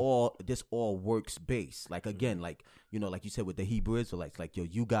that it's all works based. Like, again, like, you know, like you said with the Hebrew Israelites, like, yo,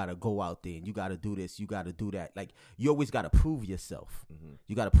 you gotta go out there and you gotta do this, you gotta do that. Like, you always gotta prove yourself.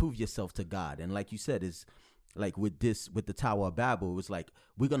 You gotta prove yourself to God. And like you said, is like with the Tower of Babel, it was like,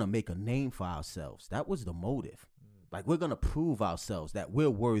 we're gonna make a name for ourselves. That was the motive. Like, we're gonna prove ourselves that we're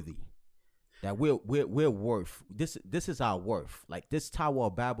worthy. That we're worth. This is our worth. Like, this Tower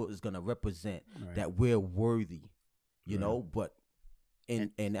of Babel is gonna represent that we're worthy. You know, but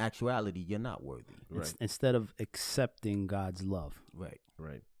in actuality, you're not worthy. Right. Instead of accepting God's love, Right.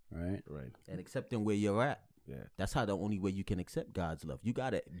 Right. right? Right. And accepting where you're at. Yeah. That's how the only way you can accept God's love. You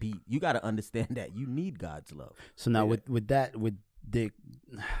gotta understand that you need God's love. So now with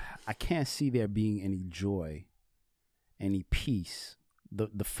I can't see there being any joy, any peace,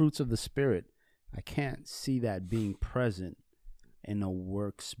 the fruits of the Spirit. I can't see that being present in a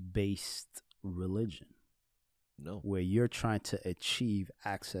works-based religion No. where you're trying to achieve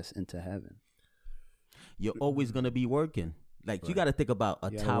access into heaven. You're always gonna be working. Like, you gotta think about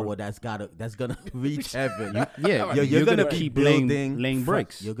a tower that's gonna reach heaven. You're gonna be keep building laying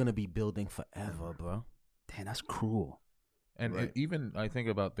bricks. You're gonna be building forever, bro. Damn, that's cruel. And even I think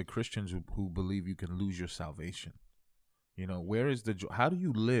about the Christians who believe you can lose your salvation. You know, where is the how do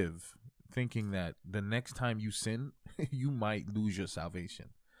you live thinking that the next time you sin, you might lose your salvation?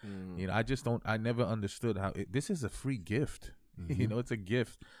 You know, I never understood how this is a free gift. You know, it's a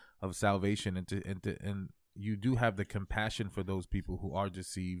gift of salvation, and you do have the compassion for those people who are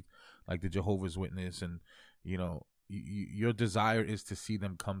deceived, like the Jehovah's Witness, and you know, your desire is to see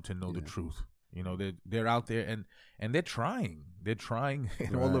them come to know the truth. You know, they're out there and they're trying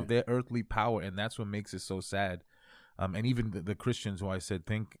in all of their earthly power, and that's what makes it so sad. And even the Christians who I said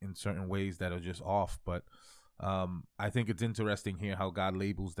think in certain ways that are just off, but I think it's interesting here how God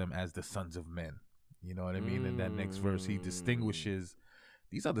labels them as the sons of men. You know what I mean? In that next verse, he distinguishes,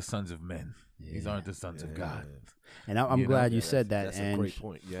 these are the sons of men. Yeah. These aren't the sons of God. And I'm glad you said that. That's and a great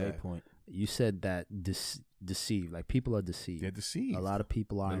point. Yeah. Great point. You said that deceived. Like, people are deceived. They're deceived. A lot of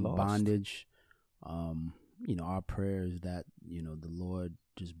people are They're in lost. bondage. You know, our prayer is that, you know, the Lord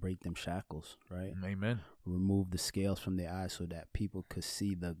just break them shackles, right? Amen. Remove the scales from their eyes so that people could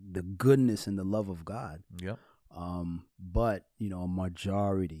see the goodness and the love of God. Yep. But, you know, a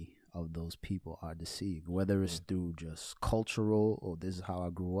majority of those people are deceived, whether it's through just cultural or this is how I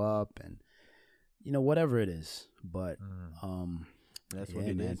grew up, and, you know, whatever it is. But That's what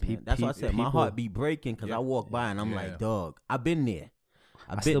it man, is, man. That's why I said my heart be breaking because I walk by and I'm like, dog, I've been there.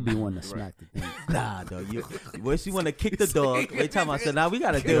 I still be wanting to smack the thing. Nah, dog. Where she want to kick the dog? Every time I said, nah, we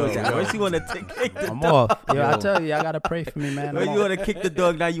got to deal with that. Where she want to kick the I'm dog? off. Yo, I tell you, I gotta pray for me, man. Where you want to kick the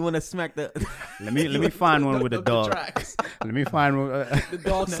dog? Now you want to smack the... Let me find one with a dog. Let me find one. The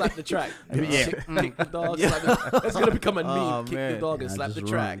dog slap the track. Yeah. Kick the dog. Slap the, that's gonna become a meme. Oh, Kick man. the dog and Yeah, slap the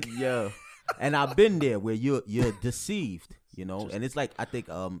just track. Yo. And I've been there where you're deceived, you know, and it's like, I think,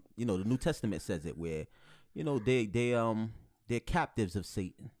 you know, the New Testament says it where, you know, they're captives of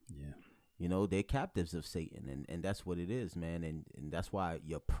Satan. Yeah. You know, they're captives of Satan, and that's what it is, man. And that's why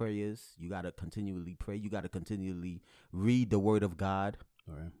your prayers, you got to continually pray. You got to continually read the word of God,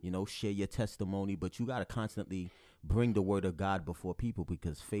 All right. you know, share your testimony, but you got to constantly bring the word of God before people,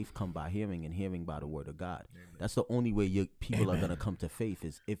 because faith come by hearing and hearing by the word of God. Amen. That's the only way your people are going to come to faith,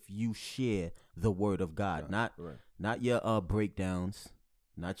 is if you share the word of God, not your breakdowns,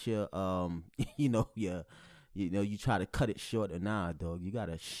 not your, you try to cut it short, or nah, dog. You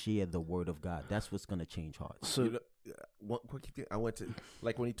gotta share the word of God. That's what's gonna change hearts. So, You know, one quick thing, I went to,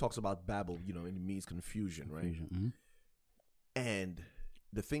 like, when he talks about Babel, you know, and it means confusion, right? mm-hmm. And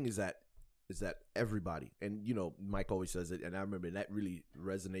the thing is that everybody, and, you know, Mike always says it, and I remember that really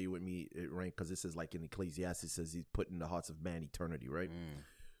resonated with me, right? Because it says, like, in Ecclesiastes, it says he's put in the hearts of man eternity, right?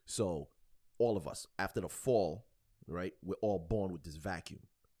 So all of us, after the fall, right, we're all born with this vacuum.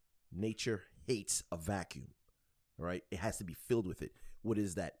 Nature hates a vacuum, right? It has to be filled with it. What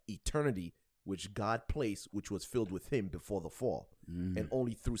is that? Eternity, which God placed, which was filled with him before the fall. And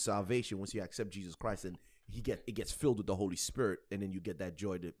only through salvation, once you accept Jesus Christ, and it gets filled with the Holy Spirit, and then you get that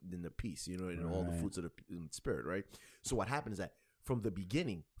joy and the peace, you know, and all the fruits of the Spirit, right? So what happens is that from the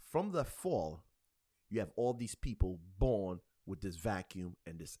beginning, from the fall, you have all these people born with this vacuum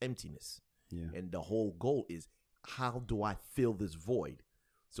and this emptiness. Yeah. And the whole goal is, how do I fill this void?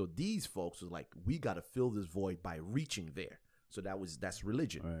 So these folks was like, we got to fill this void by reaching there. So that's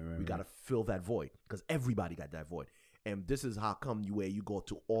religion. We got to fill that void, because everybody got that void. And this is how come where you go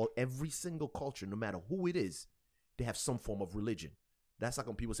to every single culture, no matter who it is, they have some form of religion. That's how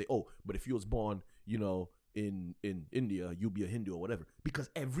come people say, oh, but if you was born, you know, in India, you'll be a Hindu or whatever. Because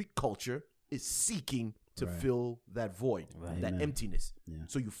every culture is seeking to fill that void, that emptiness. Yeah.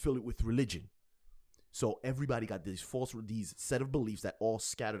 So you fill it with religion. So everybody got these set of beliefs that all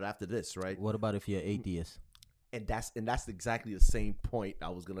scattered after this, right? What about if you're atheist? And that's exactly the same point I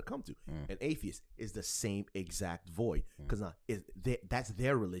was gonna come to. An atheist is the same exact void, because that's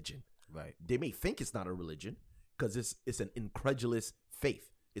their religion. Right. They may think it's not a religion because it's an incredulous faith.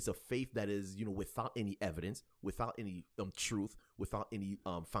 It's a faith that is, you know, without any evidence, without any truth, without any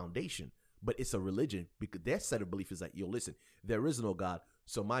foundation. But it's a religion because their set of belief is that, yo, listen, there is no God.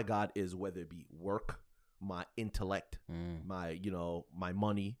 So my God is, whether it be work, my intellect, my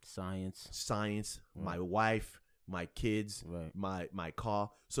money, science, my wife, my kids, my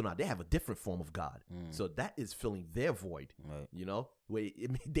car. So now they have a different form of God. So that is filling their void. You know, where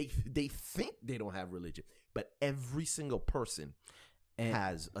they think they don't have religion, but every single person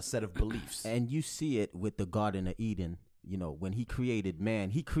has a set of beliefs. And you see it with the Garden of Eden. You know, when he created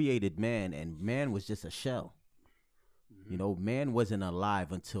man, and man was just a shell. You know, man wasn't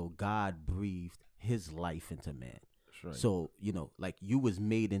alive until God breathed his life into man. That's right. So, you know, like, you was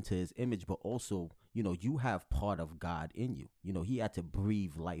made into his image, but also, you know, you have part of God in you. You know, he had to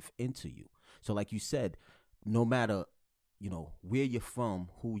breathe life into you. So like you said, no matter, you know, where you're from,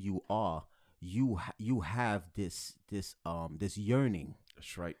 who you are, you have this yearning.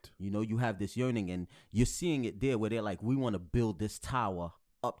 That's right. You know, you have this yearning, and you're seeing it there where they're like, we want to build this tower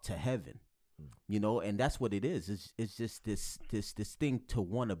up to heaven. You know, and that's what it is. It's just this thing to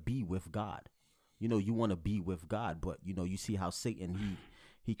want to be with God. You know, you want to be with God, but, you know, you see how Satan,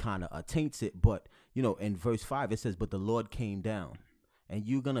 he kind of taints it. But, you know, in verse 5, it says, but the Lord came down And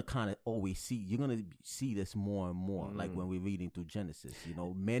you're gonna kind of always see this more and more. Like when we're reading through Genesis,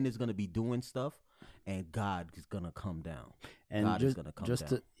 man is gonna be doing stuff, and God is gonna come down. And God is gonna come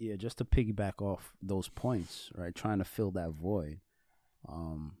down. Just to piggyback off those points, right? Trying to fill that void.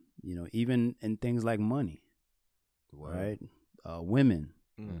 Even in things like money, right? Women,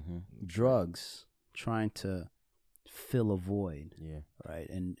 drugs, trying to fill a void, right?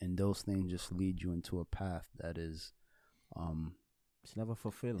 And those things just lead you into a path that is, it's never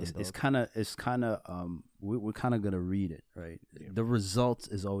fulfilling. It's kind of we're kind of gonna read it, right? Yeah. The result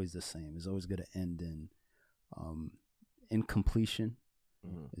is always the same. It's always gonna end in incompletion.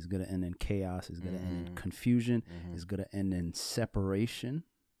 It's gonna end in chaos. It's gonna end in confusion. It's gonna end in separation,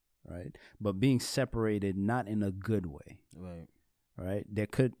 right? But being separated not in a good way, right? There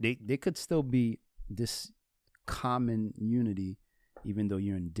could still be this common unity, even though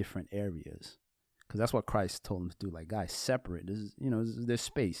you're in different areas. Because that's what Christ told them to do. Like, guys, separate. There's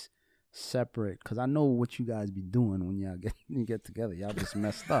space. Separate. Because I know what you guys be doing when y'all get together. Y'all just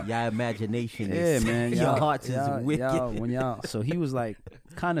messed up. Y'all imagination is... man. Your hearts is wicked. So he was like,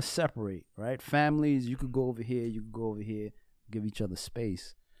 kind of separate, right? Families, you could go over here. You could go over here. Give each other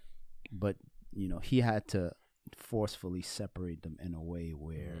space. But, he had to forcefully separate them in a way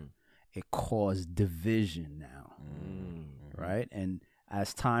where it caused division now. Right? And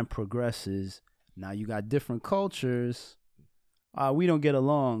as time progresses... Now you got different cultures. We don't get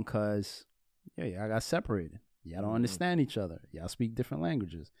along because, I got separated. Y'all don't understand each other. Y'all speak different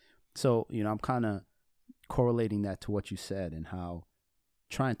languages. So, I'm kind of correlating that to what you said and how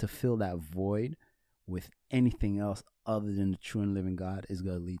trying to fill that void with anything else other than the true and living God is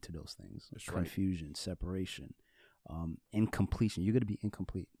going to lead to those things. That's confusion, separation, incompletion. You're going to be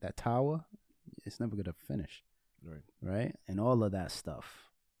incomplete. That tower, it's never going to finish. Right? And all of that stuff.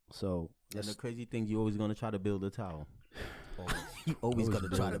 So, and the crazy thing, you're always going to try to build a tower. You always going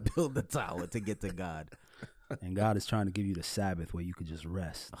to try to build the tower to get to God. And God is trying to give you the Sabbath where you could just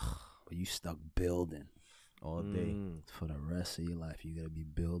rest. But you stuck building all day. For the rest of your life, you're going to be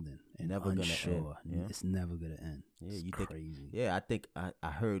building. And never unsure. Gonna end. Yeah. It's never going to end. Yeah, it's crazy. I think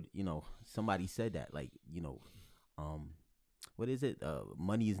I heard, somebody said that, like, what is it?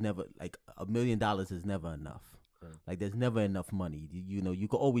 Money is never, like, $1 million is never enough. Like, there's never enough money. You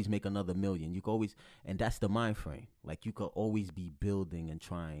could always make another million. You could always, and that's the mind frame. Like, you could always be building and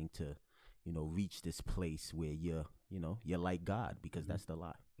trying to, reach this place where you're like God, because that's the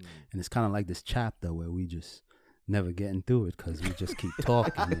lie. And it's kind of like this chapter where we just never getting through it because we just keep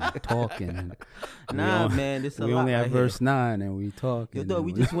talking and talking. And man, this we only have verse 9 and we talk.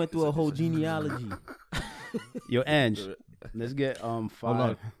 We just went through a whole genealogy. Yo, Ange, let's get 5. Hold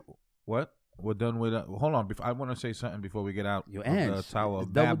on. What? We're done with it. Hold on. I want to say something before we get out. Yo, Ange, the Tower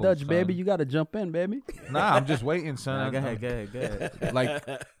of Double Babel, Dutch, son. Baby. You got to jump in, baby. Nah, I'm just waiting, son. Go ahead. Like,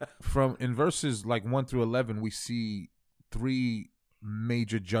 in verses like 1 through 11, we see 3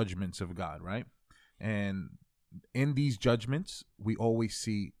 major judgments of God, right? And in these judgments, we always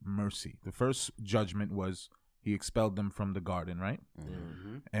see mercy. The first judgment was he expelled them from the garden, right?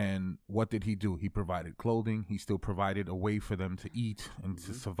 And what did he do? He provided clothing. He still provided a way for them to eat and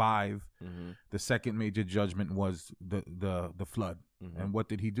to survive. The second major judgment was the flood. And what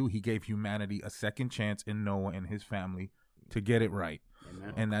did he do? He gave humanity a second chance in Noah and his family to get it right.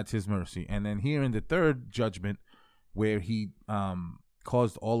 Amen. And that's his mercy. And then here in the third judgment, where he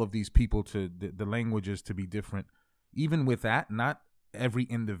caused all of these people to the languages to be different, even with that, not every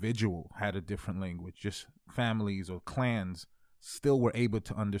individual had a different language. Just families or clans still were able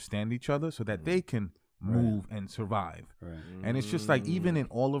to understand each other so that they can move and survive. And it's just like, even in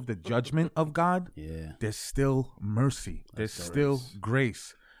all of the judgment of God, there's still mercy. There's still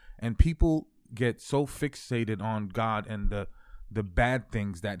grace. And people get so fixated on God and the bad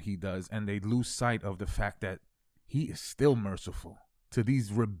things that he does, and they lose sight of the fact that he is still merciful to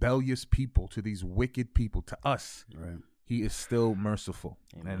these rebellious people, to these wicked people, to us. He is still merciful.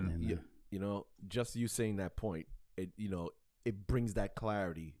 Amen. And just you saying that point, it brings that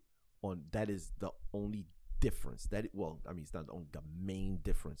clarity on that is the only difference. It's not the main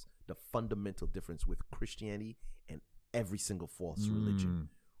difference, the fundamental difference with Christianity and every single false religion.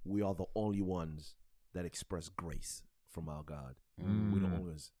 We are the only ones that express grace from our God. We're the only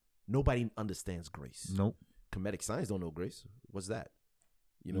ones. Nobody understands grace. Nope. Comedic science don't know grace. What's that?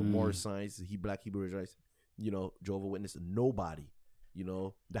 Moral science, Black Hebrew Israelites, Jehovah's Witness, nobody.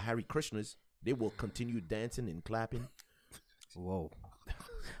 The Hare Krishnas, they will continue dancing and clapping. Whoa.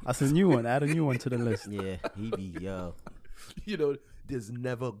 That's a new one. Add a new one to the list. Yeah, he be, yo. There's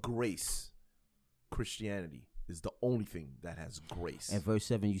never grace. Christianity is the only thing that has grace. And verse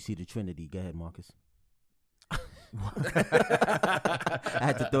 7, you see the Trinity. Go ahead, Marcus. I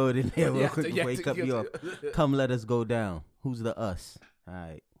had to throw it in there real quick before he cut me off. Come, let us go down. Who's the us? All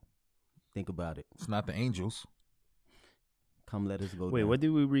right. Think about it. It's not the angels. Come, let us go down. Wait, what did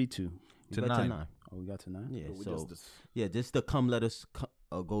we read to? We To got 9. Oh, we got to 9? Yeah, We so just- just to come, let us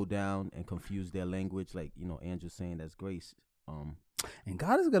go down and confuse their language, like Andrew's saying, that's grace. And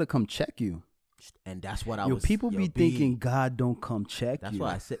God is gonna come check you. And that's what I Yo, was. people be thinking God don't come check That's you.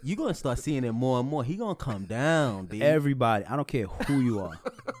 why I said you're gonna start seeing it more and more. He gonna come down, B. Everybody, I don't care who you are.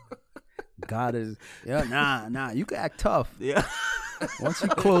 God is nah. You can act tough. Yeah. Once you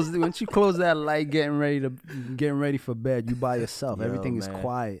close that light, getting ready for bed, you by yourself. Yo, Everything is man.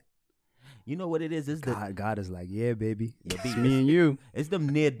 quiet. You know what it is? It's God is like, yeah, baby, Yeah, it's B, me and you. it's them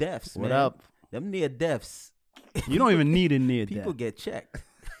near deaths, What man. up? Them near deaths. You don't even need a near People death. get checked.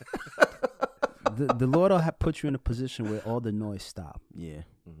 The Lord will put you in a position where all the noise stop, Yeah.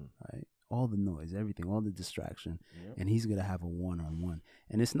 right? All the noise, everything, all the distraction, Yep. and He's gonna have a one-on-one.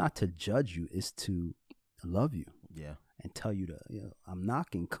 And it's not to judge you; it's to love you Yeah. and tell you I'm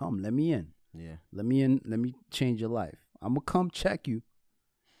knocking. Come, let me in. Yeah. Let me in. Let me change your life. I'm gonna come check you.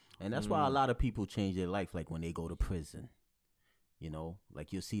 And that's why a lot of people change their life, like when they go to prison.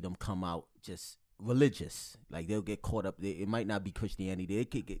 Like you'll see them come out just religious. Like they'll get caught up. It might not be Christianity.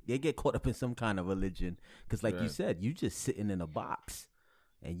 They get caught up in some kind of religion. Because like you said, you just sitting in a box.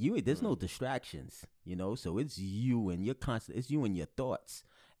 And there's no distractions, So it's you and it's you and your thoughts.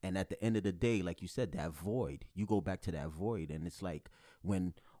 And at the end of the day, like you said, that void, you go back to that void. And it's like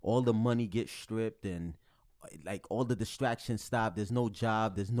when all the money gets stripped and like all the distractions stop, there's no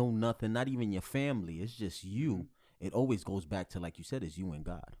job, there's no nothing, not even your family. It's just you. It always goes back to, like you said, it's you and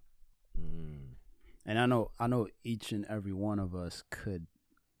God. And I know each and every one of us could,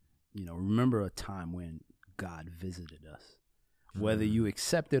 remember a time when God visited us. Whether you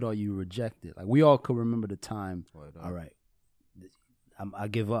accept it or you reject it. Like we all could remember the time, all right, I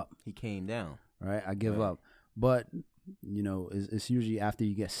give up, He came down. right? I give up. But, it's usually after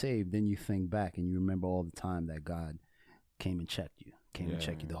you get saved, then you think back and you remember all the time that God came and checked you, and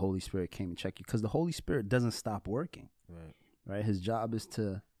checked you. The Holy Spirit came and checked you. Because the Holy Spirit doesn't stop working, right? His job is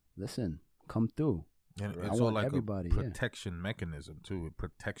to, listen, come through. And I it's all want like everybody, a yeah. protection mechanism too. It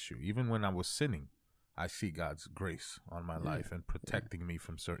protects you. Even when I was sinning, I see God's grace on my life and protecting me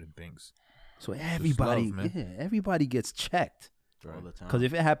from certain things. So everybody, love, man. everybody gets checked. All the time. Because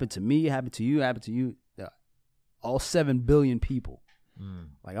if it happened to me, it happened to you, all 7 billion people.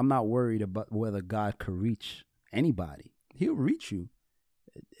 Like, I'm not worried about whether God could reach anybody. He'll reach you.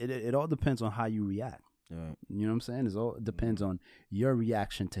 It all depends on how you react. Right. You know what I'm saying? It depends on your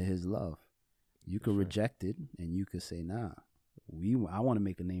reaction to His love. You could reject it, and you could say, nah, I want to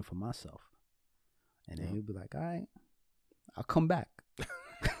make a name for myself. And then He'll be like, all right, I'll come back.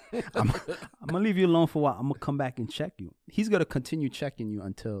 I'm going to leave you alone for a while. I'm going to come back and check you. He's going to continue checking you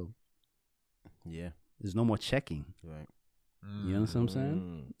until Yeah. there's no more checking. Right. You know what I'm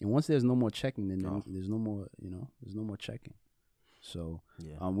saying? And once there's no more checking, then there's no more, there's no more checking. So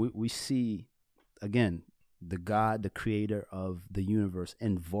Yeah. we see, again, the God, the creator of the universe,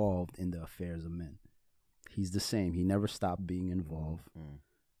 involved in the affairs of men. He's the same. He never stopped being involved.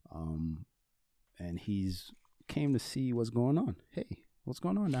 And he's came to see what's going on. Hey, what's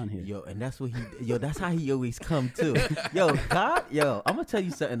going on down here? Yo, and that's what that's how he always come too. Yo, God, I'm gonna tell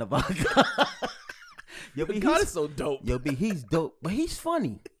you something about God. Yo, B, God is so dope. Yo, B, he's dope, but he's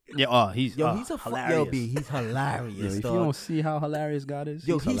funny. Yeah, he's He's hilarious. Yo, B, he's hilarious. Yo, if you dog. don't see how hilarious God is,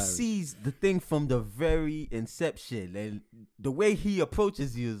 Yo, he's he hilarious. sees the thing from the very inception, and the way he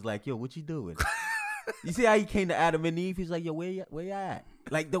approaches you is like, yo, what you doing? You see how he came to Adam and Eve? He's like, yo, where you at?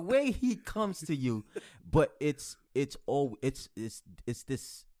 Like the way he comes to you, but it's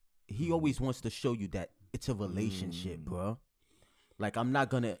this. He always wants to show you that it's a relationship, bro. Like I'm not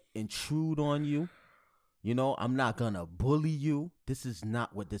gonna intrude on you. I'm not gonna bully you. This is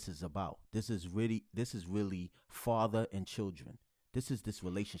not what this is about. This is really father and children. This is this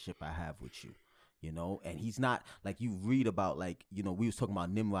relationship I have with you, and he's not like you read about, like, we was talking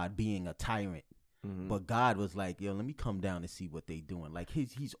about Nimrod being a tyrant, but God was like, yo, let me come down and see what they doing. Like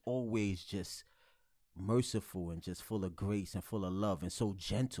he's always just merciful and just full of grace and full of love and so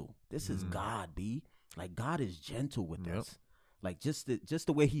gentle. This is God, B. Like God is gentle with us. Like just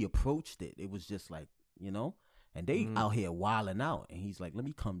the way he approached it, it was just like, and they out here wilding out, and he's like, let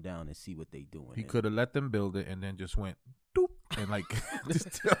me come down and see what they doing. He could have let them build it and then just went doop and like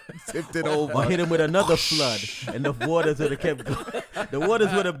just tipped it over. Or hit him with another flood, and the waters would have kept going. The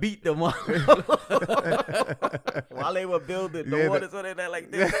waters would have beat them up. While they were building, the waters would have been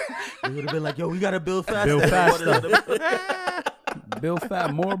like this. It would have been like, yo, we got to build faster. Build faster. The waters would've- Bill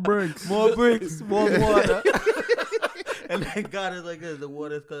Fat, more bricks. More bricks, more water. And then God is like this. The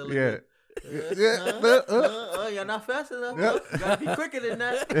water's kind of like Yeah. this. Yeah. You're not fast enough. You gotta be quicker than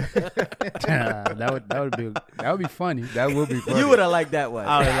that. that would be funny. That would be funny. You would have liked that one.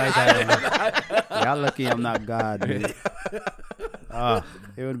 I would like that one. Y'all lucky I'm not God, dude. It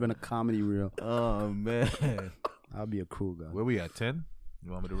would have been a comedy reel. Oh man. I'll be a cool guy. Where we at? 10?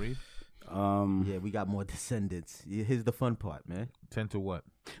 You want me to read? Yeah, we got more descendants. Here's the fun part, man. 10 to what?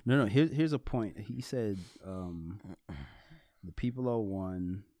 No. Here's a point. He said, the people are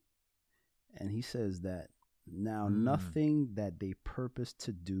one, and he says that now nothing that they purpose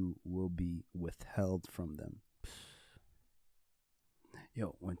to do will be withheld from them.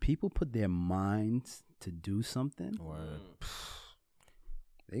 Yo, when people put their minds to do something,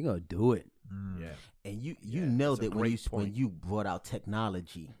 they gonna do it. Yeah. And you nailed that's a it when great you brought out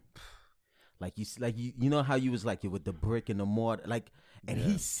technology. Like you know how you was like with the brick and the mortar, like, and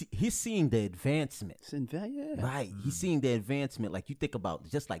he's seeing the advancement. Right. He's seeing the advancement. Like you think about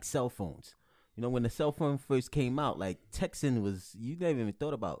just like cell phones. You know, when the cell phone first came out, like texting was, you never even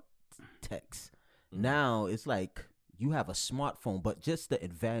thought about text. Now it's like you have a smartphone, but just the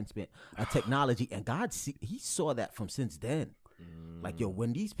advancement of technology, and God he saw that from since then. Like, yo,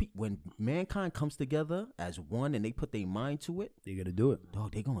 when when mankind comes together as one and they put their mind to it, They gotta do it.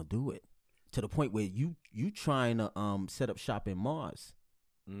 dog, they gonna do it. To the point where you trying to set up shop in Mars.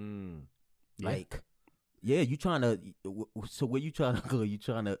 Like, yeah, you trying to. So where you trying to go? You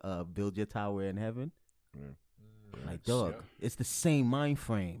trying to build your tower in heaven? Like, dog, it's the same mind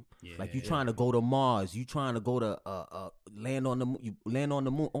frame. Like you trying to go to Mars, you trying to go to land on the moon, you land on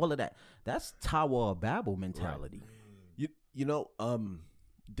the moon. All of that. That's Tower of Babel mentality. You know,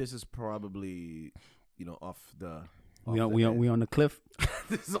 this is probably, off the. We on the cliff.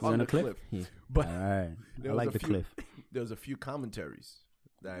 This is We on the cliff? Yeah. But All right, I there was like a the few- cliff. There's a few commentaries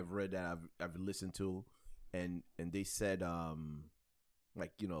that I've read that I've listened to, and they said,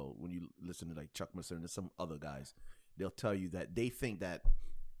 like, when you listen to like Chuck Mercer and some other guys, they'll tell you that they think that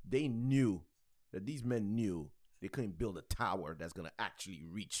these men knew they couldn't build a tower that's gonna actually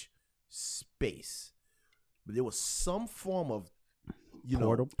reach space, but there was some form of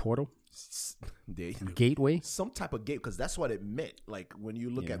Portal, they gateway. some type of gate, because that's what it meant. Like when you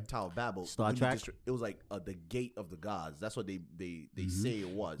look at Tower of Babel, Star when you Trek? it was like the gate of the gods. That's what they say it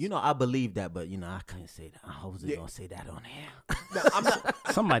was. You know, I believe that, but I couldn't say that. I wasn't gonna say that on air. No, I'm not.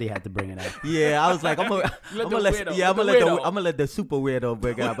 Somebody had to bring it out. Yeah, I was like, I'm gonna let the super weirdo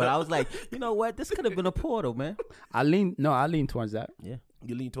bring it out. But I was like, you know what? This could have been a portal, man. I lean towards that. Yeah.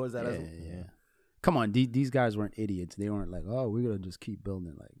 You lean towards that as well. Yeah. Come on, these guys weren't idiots. They weren't like, oh, we're gonna just keep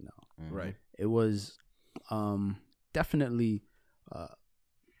building. Like, no. Right. It was definitely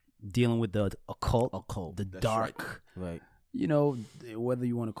dealing with the occult, the That's dark. Right. Whether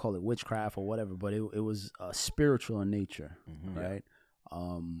you want to call it witchcraft or whatever, but it was spiritual in nature, right?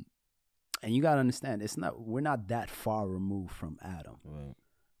 And you gotta understand, we're not that far removed from Adam, Right.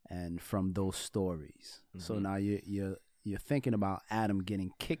 and from those stories. So now you're thinking about Adam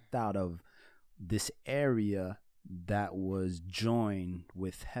getting kicked out of this area that was joined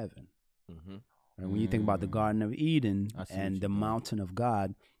with heaven. And when you think about the Garden of Eden I see and what the you mean. mountain of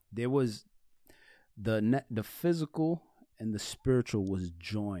God, there was the physical and the spiritual was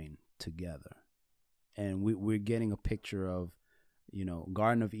joined together. And we're getting a picture of,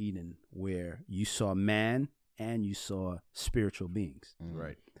 Garden of Eden, where you saw man and you saw spiritual beings.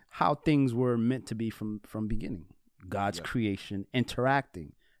 Right. How things were meant to be from beginning. God's creation,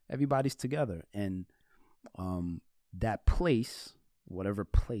 interacting. Everybody's together. And that place, whatever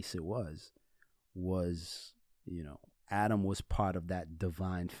place it was, Adam was part of that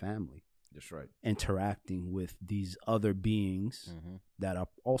divine family. That's right. Interacting with these other beings that are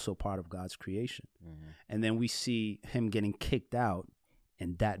also part of God's creation. And then we see him getting kicked out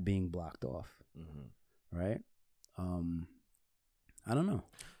and that being blocked off. Right? I don't know.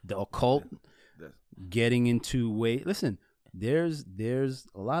 The occult, getting into listen, there's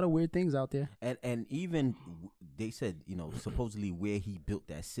a lot of weird things out there. And even they said, supposedly where he built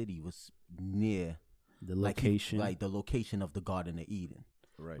that city was near The location. like the location of the Garden of Eden.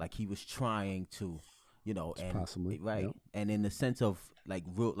 Right. Like he was trying to, and possibly, right. yep. And in the sense of like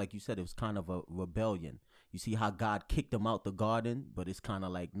you said, it was kind of a rebellion. You see how God kicked them out the garden, but it's kind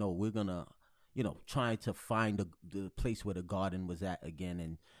of like, no, we're gonna, trying to find the place where the garden was at again,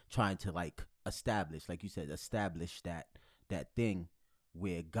 and trying to like establish, like you said, that thing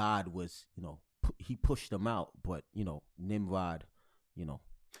where God was, he pushed them out, but Nimrod,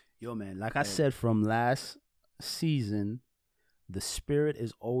 Yo, man, like I said from last season, the spirit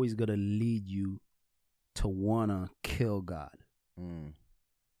is always going to lead you to want to kill God.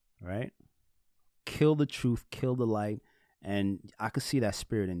 Right? Kill the truth, kill the light, And I could see that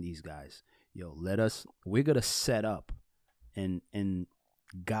spirit in these guys. Yo, we're going to set up in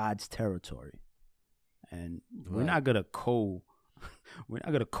God's territory. And we're not going to cohabitate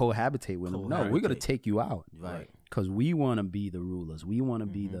with them. No, we're going to take you out. Right. Because we want to be the rulers. We want to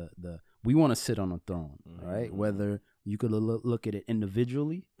be we want to sit on a throne, right? Whether you could look at it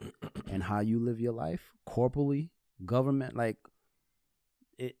individually and how you live your life, corporally, government, like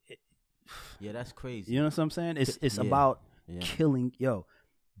it. Yeah, that's crazy. You know what I'm saying? It's about killing. Yo,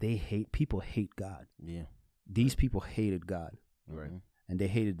 people hate God. Yeah. These people hated God. Right. And they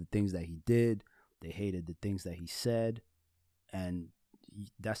hated the things that he did. They hated the things that he said. And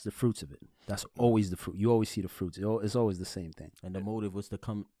that's the fruits of it. That's always the fruit. You always see the fruits. It's always the same thing. And the motive was to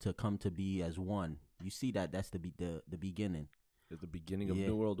come to be as one. You see that? That's the beginning. It's the beginning of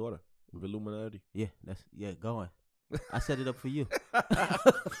New World Order with Illuminati. Yeah, go on. I set it up for you.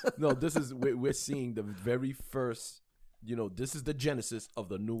 No, we're seeing the very first. This is the genesis of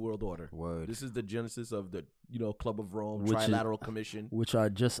the New World Order. Word. This is the genesis of the Club of Rome, Trilateral Commission, which are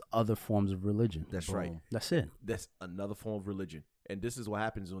just other forms of religion. That's right. That's it. That's another form of religion. And this is what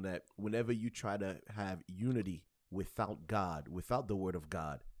happens whenever you try to have unity without God, without the word of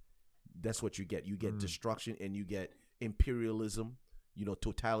God, that's what you get. You get destruction, and you get imperialism,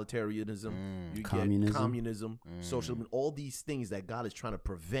 totalitarianism, you get communism, socialism, all these things that God is trying to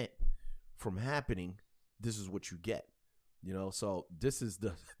prevent from happening. This is what you get, so this is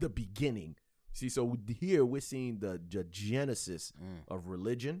the beginning. See, so here we're seeing the genesis of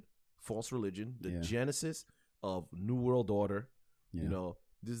religion, false religion, the genesis of New World Order.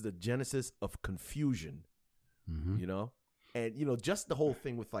 This is the genesis of confusion, and just the whole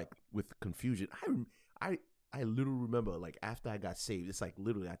thing with confusion. I literally remember, like, after I got saved, it's like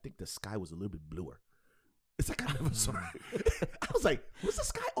literally I think the sky was a little bit bluer. It's like I never saw it. I was like, was the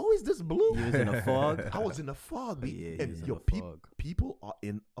sky always this blue? You was in a fog? I was in a fog. Yeah, and fog. People are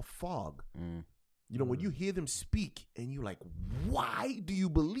in a fog. When you hear them speak and you're like, why do you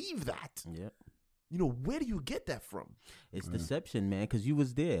believe that? Yeah. Where do you get that from? It's deception, man, because you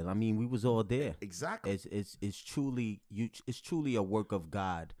was there. I mean, we was all there. Exactly. It's truly a work of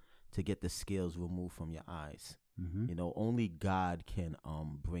God to get the scales removed from your eyes. Only God can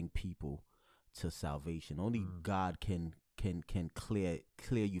bring people to salvation. Only God can clear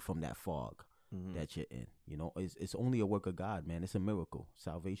you from that fog that you're in. It's only a work of God, man. It's a miracle.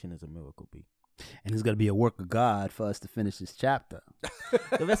 Salvation is a miracle, B. And it's going to be a work of God for us to finish this chapter.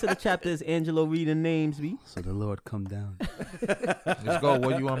 The rest of the chapter is Angelo reading names, B. So the Lord come down. Let's go.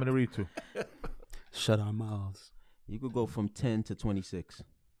 What do you want me to read to? Shut our mouths. You could go from 10 to 26.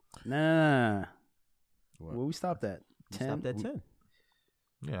 Nah. What? Where we stopped at? 10? Stopped at 10.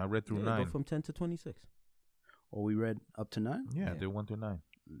 Yeah, I read through 9. Go from 10 to 26. Or we read up to 9? Yeah, they're 1 through 9.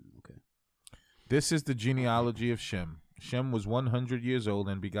 Okay. This is the genealogy of Shem. Shem was 100 years old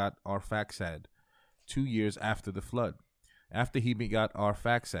and begot Arphaxad 2 years after the flood. After he begot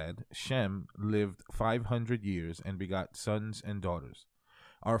Arphaxad, Shem lived 500 years and begot sons and daughters.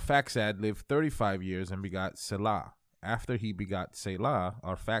 Arphaxad lived 35 years and begot Selah. After he begot Selah,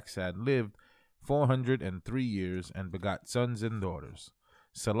 Arphaxad lived 403 years and begot sons and daughters.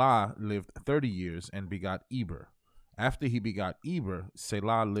 Selah lived 30 years and begot Eber. After he begot Eber,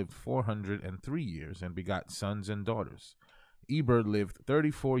 Selah lived 403 years and begot sons and daughters. Eber lived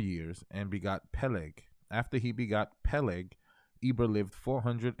 34 years and begot Peleg. After he begot Peleg, Eber lived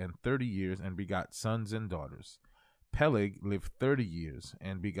 430 years and begot sons and daughters. Peleg lived 30 years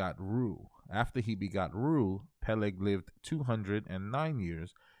and begot Reu. After he begot Reu, Peleg lived 209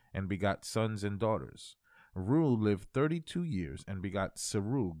 years and begot sons and daughters. Reu lived 32 years and begot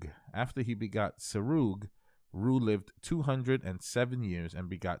Serug. After he begot Serug, Reu lived 207 years and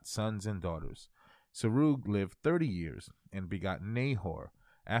begot sons and daughters. Serug lived 30 years and begot Nahor.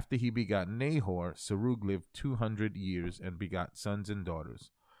 After he begot Nahor, Serug lived 200 years and begot sons and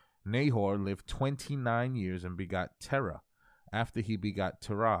daughters. Nahor lived 29 years and begot Terah. After he begot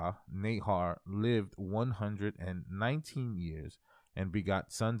Terah, Nahor lived 119 years and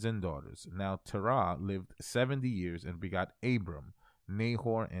begot sons and daughters. Now Terah lived 70 years and begot Abram,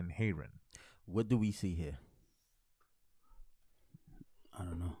 Nahor, and Haran. What do we see here? I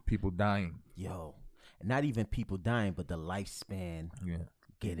don't know. People dying. Yo, not even people dying, but the lifespan Yeah.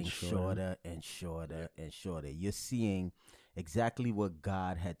 getting shorter and shorter and shorter. You're seeing exactly what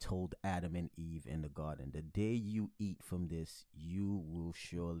God had told Adam and Eve in the garden. The day you eat from this, you will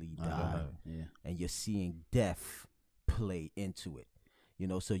surely die. Yeah. And you're seeing death play into it.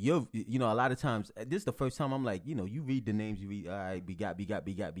 So a lot of times, this is the first time I'm like, you read the names, you read, all right, begot.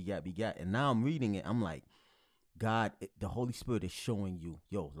 And now I'm reading it, I'm like, God, the Holy Spirit is showing you,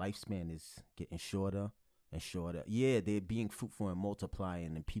 lifespan is getting shorter and shorter. Yeah, they're being fruitful and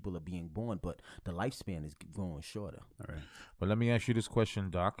multiplying, and people are being born, but the lifespan is growing shorter. All right. But let me ask you this question,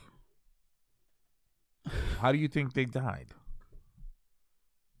 Doc. How do you think they died?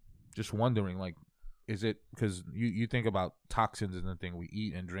 Just wondering, like, is it because you think about toxins and the thing we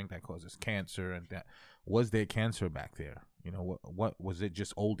eat and drink that causes cancer and that? Was there cancer back there? You know, what was it?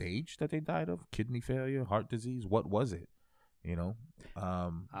 Just old age that they died of? Kidney failure, heart disease? What was it? You know,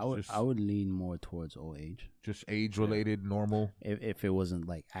 I would lean more towards old age. Just age related, normal. If it wasn't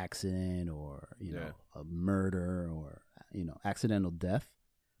like accident or a murder or accidental death.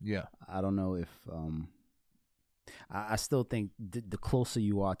 Yeah, I don't know if I still think the closer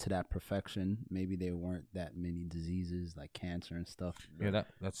you are to that perfection, maybe there weren't that many diseases like cancer and stuff. Yeah,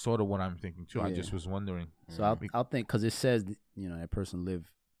 that's sort of what I'm thinking too. Yeah. I just was wondering. So I'll think because it says that person lived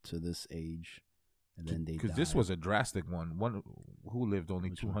to this age. And then they because this was a drastic one. One who lived only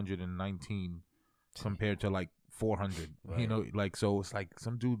 219 compared to like 400. Right. You know, like so it's like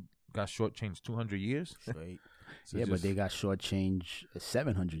some dude got shortchanged 200 years. Right. So yeah, but they got shortchanged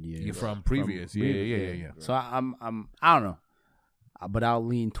 700 years. Yeah, from previous. Yeah. So I don't know, but I'll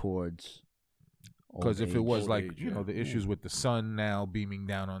lean towards. Because if it was like the issues with the sun now beaming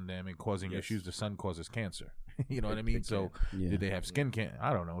down on them and causing issues, the sun causes cancer. You know what I mean? So did they have skin cancer?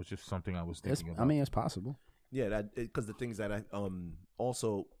 I don't know. It's just something I was thinking about. I mean, it's possible. Yeah, that because the things that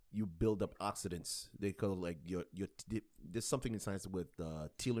also you build up oxidants. They call like your there's something in science with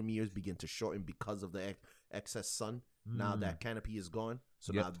telomeres begin to shorten because of the excess sun. Now that canopy is gone,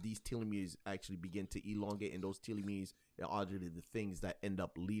 so now these telomeres actually begin to elongate, and those telomeres are really the things that end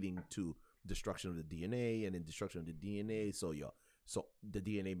up leading to destruction of the DNA, and then destruction of the DNA. So the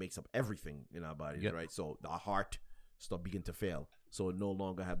DNA makes up everything in our bodies, right? So our heart begin to fail. So it no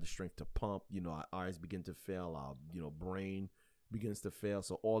longer have the strength to pump. Our eyes begin to fail. Our brain begins to fail.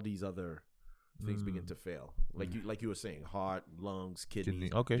 So all these other things begin to fail. Like you were saying, heart, lungs,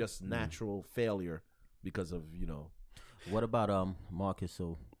 kidneys, just natural failure because of What about Marcus?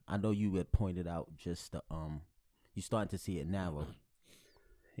 So I know you had pointed out just you starting to see it narrow.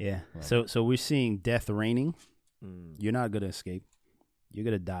 Yeah. Right. So we're seeing death reigning. You're not gonna escape. You're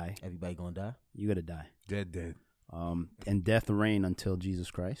gonna die. Everybody gonna die. You're gonna die. Dead. And death reign until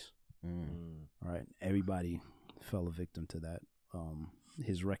Jesus Christ. All right. Everybody fell a victim to that.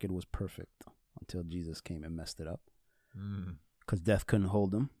 His record was perfect until Jesus came and messed it up. Because death couldn't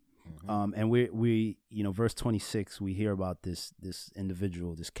hold him. And we verse 26, we hear about this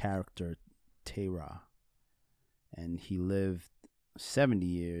individual, this character, Terah, and he lived 70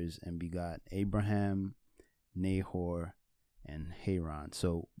 years and begot Abraham, Nahor, and Haran.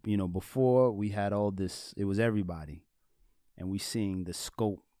 So before we had all this, it was everybody, and we seeing the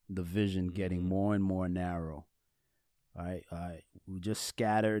scope, the vision getting more and more narrow. All right, we just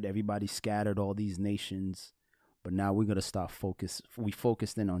scattered. Everybody scattered, all these nations. But now we're gonna start focus. We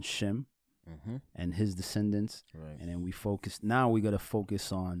focused in on Shem and his descendants, right. And then we focused. Now we gotta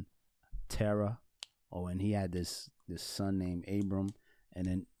focus on Terah. Oh, and he had this son named Abram, and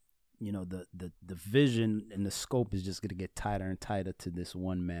then the vision and the scope is just gonna get tighter and tighter to this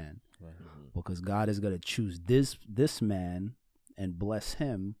one man, right. Because God is gonna choose this man and bless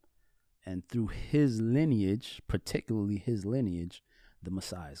him, and through his lineage, particularly his lineage, the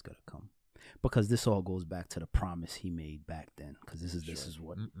Messiah is gonna come. Because this all goes back to the promise he made back then. Because this is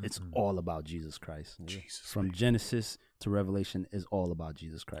what it's all about, Jesus Christ. Jesus, from man. Genesis to Revelation is all about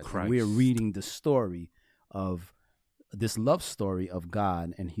Jesus Christ. And we are reading the story of this love story of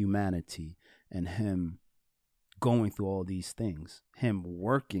God and humanity, and him going through all these things, him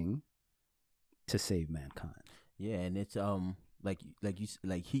working to save mankind. Yeah, and it's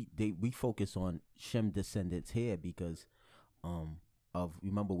we focus on Shem descendants here because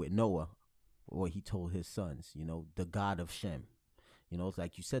remember with Noah. Or he told his sons, the God of Shem. It's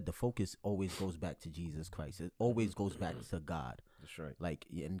like you said, the focus always goes back to Jesus Christ. It always goes back to God. That's right. Like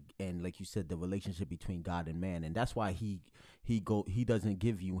and like you said, the relationship between God and man, and that's why he doesn't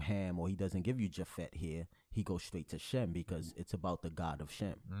give you Ham or he doesn't give you Japhet here. He goes straight to Shem because it's about the God of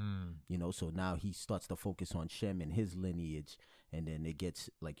Shem. So now he starts to focus on Shem and his lineage, and then it gets,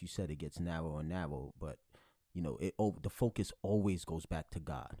 like you said, it gets narrow and narrow. But the focus always goes back to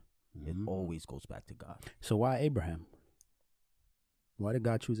God. It always goes back to God. So why Abraham? Why did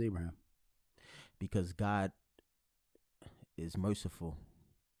God choose Abraham? Because God is merciful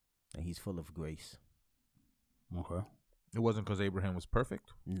and he's full of grace. Okay. It wasn't because Abraham was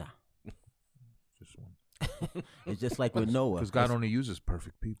perfect? Nah. Just one. It's just like with Noah. Because God only uses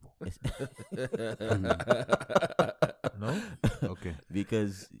perfect people. No? Okay.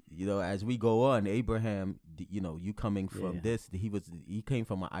 Because, as we go on, Abraham, you coming from this, he came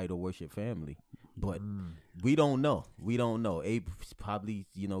from an idol worship family. But we don't know. We don't know. Probably,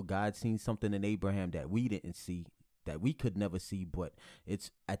 God seen something in Abraham that we didn't see, that we could never see. But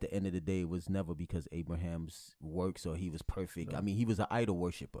it's at the end of the day, it was never because Abraham's works or he was perfect. No. I mean, he was an idol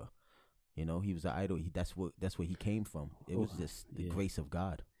worshiper. He was an idol. That's where he came from. It was just the grace of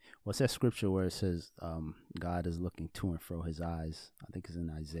God. What's that scripture where it says God is looking to and fro his eyes? I think it's in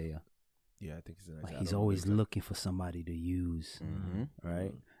Isaiah. Yeah, I think it's in Like he's always looking for somebody to use, Mm-hmm.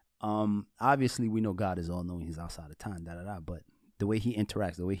 right? Obviously, we know God is all knowing. He's outside of time, but the way he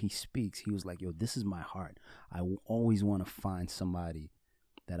interacts, the way he speaks, he was like, yo, this is my heart. I always want to find somebody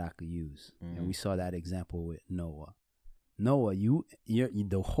that I could use. And we saw that example with Noah. Noah, you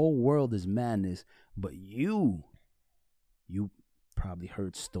the whole world is madness, but you probably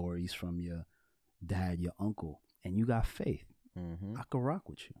heard stories from your dad, your uncle, and you got faith. Mm-hmm. I could rock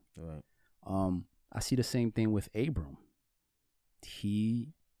with you. Right. I see the same thing with Abram.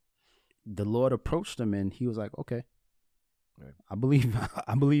 The Lord approached him and he was like, okay, right. I believe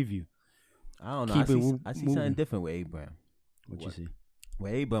you. I don't know. Keep I see moving. something different with Abraham. What you see?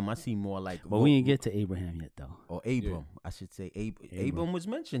 With Abram, I see more like. But we didn't get to Abraham yet, though. Or Abram, I should say. Abram was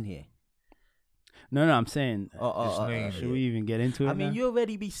mentioned here. No, I'm saying, His name. should we even get into it? I mean, now? you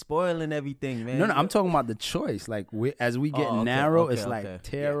already be spoiling everything, man. No, I'm talking about the choice. Like, as we get okay, narrow, okay, it's like okay.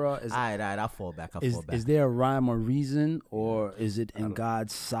 Terah. All right, I'll fall back. Is there a rhyme or reason, or is it in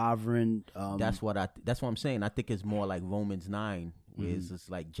God's sovereign? That's what I'm saying. I think it's more like Romans 9, where it's just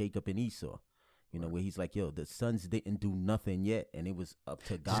like Jacob and Esau. Where he's like, yo, the sons didn't do nothing yet, and it was up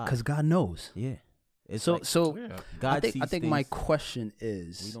to God. because God knows. Yeah. It's So, like God I sees think my things question we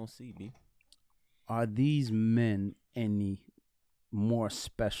is: don't see, B. are these men any more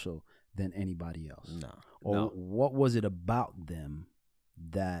special than anybody else? No. Or No. what was it about them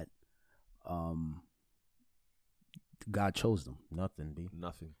that God chose them? Nothing, B.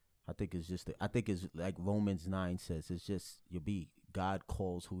 Nothing. I think it's like Romans 9 says. It's just God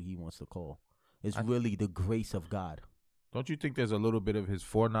calls who He wants to call. It's really the grace of God. Don't you think there's a little bit of his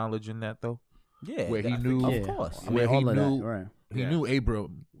foreknowledge in that though? Yeah, Where he I think- knew- of Yeah. course. I mean, Where he all of knew- that, right? He Yeah. knew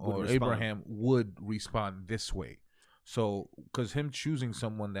Abram or Would respond. Abraham would respond this way. So, because him choosing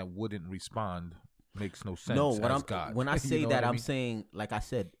someone that wouldn't respond makes no sense. No, as God. when I You say know that, what I I'm mean? saying, like I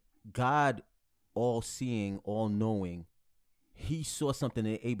said, God, all seeing, all knowing, He saw something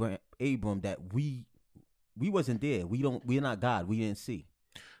in Abram that we wasn't there. We're not God. We didn't see.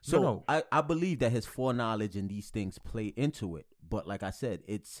 So No. I believe that His foreknowledge and these things play into it. But like I said,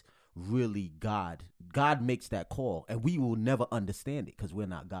 it's really God. God makes that call, and we will never understand it because we're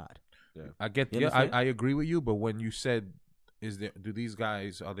not God. I get. You Yeah, understand? I agree with you. But when you said, do these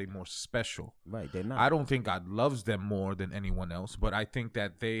guys, are they more special? Right? They're not. I don't think God loves them more than anyone else, but I think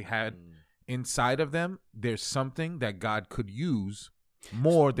that they had inside of them, there's something that God could use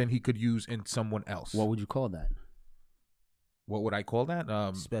more than He could use in someone else. What would you call that? What would I call that?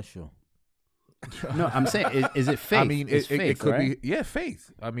 Special. No, I'm saying, is it faith? I mean, It's it faith, could right? be,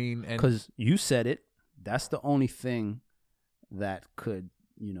 faith. I mean, and Because you said it. That's the only thing that could,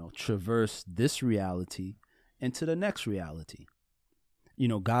 traverse this reality into the next reality.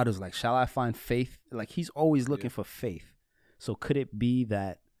 God is like, shall I find faith? Like, He's always looking for faith. So could it be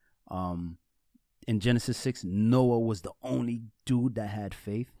that in Genesis 6, Noah was the only dude that had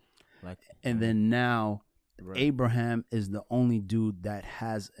faith? Like, And then now Right. Abraham is the only dude that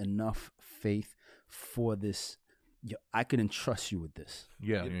has enough faith for this. I can entrust you with this.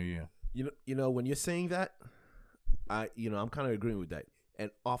 yeah. You know, when you're saying that, I'm kind of agreeing with that. And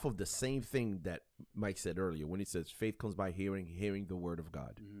off of the same thing that Mike said earlier, when he says faith comes by hearing the word of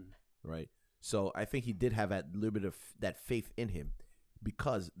God, right? So I think he did have that little bit of that faith in him,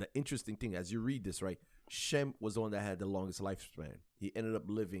 because the interesting thing, as you read this, right, Shem was the one that had the longest lifespan. He ended up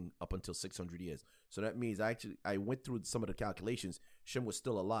living up until 600 years. So that means I went through some of the calculations. Shem was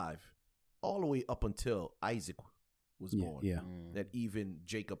still alive all the way up until Isaac was born. Yeah. That even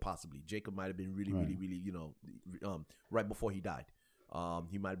Jacob might have been really, Right. really, really, right before he died.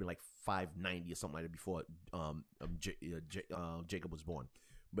 He might have been like 590 or something like that before Jacob was born.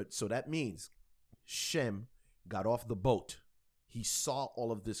 But so that means Shem got off the boat. He saw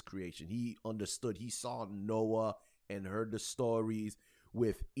all of this creation. He understood. He saw Noah and heard the stories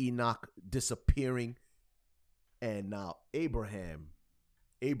with Enoch disappearing. And now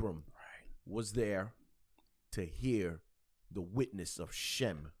Abram was there to hear the witness of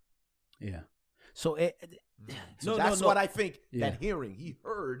Shem. Yeah. So So No, that's no. what I think. Yeah. That hearing, he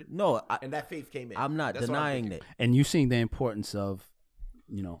heard, No, and that faith came in. I'm not That's what I'm denying thinking. it. and you seeing the importance of,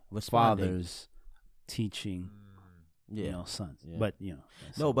 Responding. fathers teaching, Yeah. sons. Yeah. But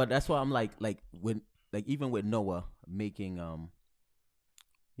No, but that's why I'm like even with Noah making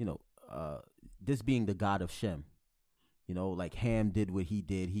this being the God of Shem. You know, like Ham did what he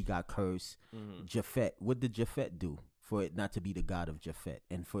did. He got cursed. Japhet, what did Japhet do for it not to be the God of Japhet,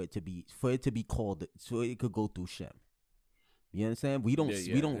 and for it to be called, so it could go through Shem? You understand? We don't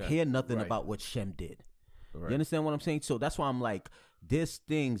hear nothing about what Shem did. Right. You understand what I'm saying? So that's why I'm like, there's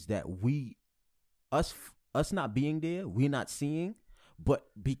things that us not being there, we're not seeing, but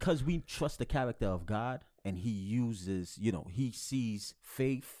because we trust the character of God, and he uses, he sees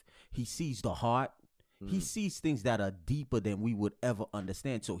faith, he sees the heart, he sees things that are deeper than we would ever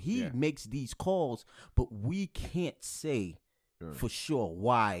understand. So he makes these calls, but we can't say for sure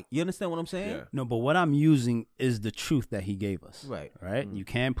why. You understand what I'm saying? Yeah. No, but what I'm using is the truth that he gave us. Right. Right? You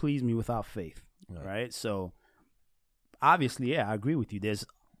can't please me without faith. Right? So obviously, I agree with you. There's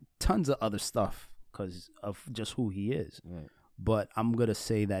tons of other stuff because of just who he is. Right. But I'm going to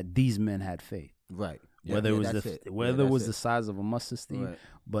say that these men had faith. Right. Whether it was the size of a mustard seed. Right.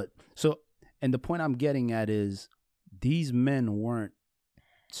 But so, and the point I'm getting at is these men weren't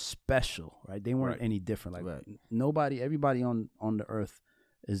special, right? They weren't any different. Like everybody on the earth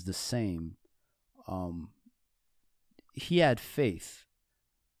is the same. He had faith.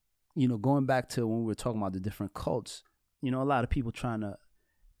 Going back to when we were talking about the different cults, a lot of people trying to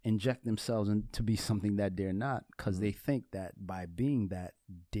inject themselves into be something that they're not because they think that by being that,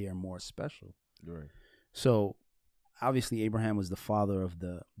 they're more special. Right. So obviously Abraham was the father of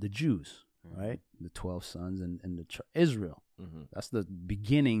the Jews, right? The 12 sons and Israel. That's the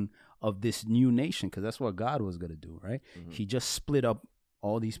beginning of this new nation because that's what God was going to do, right? He just split up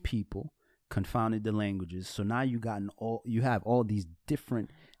all these people, confounded the languages. So now you have all these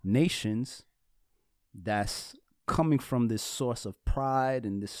different nations that's coming from this source of pride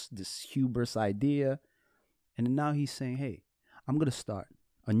and this hubris idea. And then now he's saying, hey, I'm going to start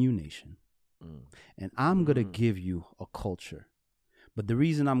a new nation. And I'm going to give you a culture. But the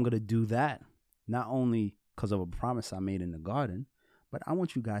reason I'm going to do that, not only because of a promise I made in the garden, but I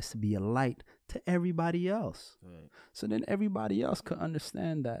want you guys to be a light to everybody else. Right. So then everybody else could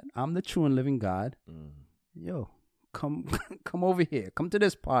understand that I'm the true and living God. Yo, come over here. Come to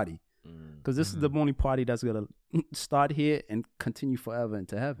this party. Because this is the only party that's going to start here and continue forever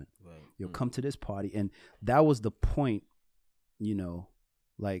into heaven. Right. Yo, come to this party. And that was the point,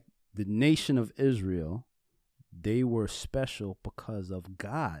 like the nation of Israel, they were special because of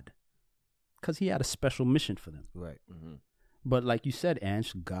God. Because he had a special mission for them. Right. But like you said,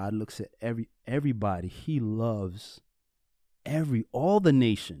 Ange, God looks at everybody. He loves all the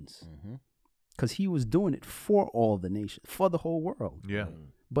nations. Because he was doing it for all the nations, for the whole world. Yeah.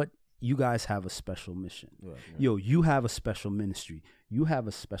 But you guys have a special mission. Right. Yo, you have a special ministry. You have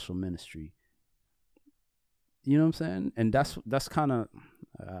a special ministry. You know what I'm saying? And that's kind of,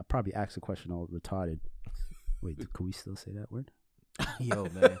 I probably asked the question all retarded. Wait, can we still say that word? Yo,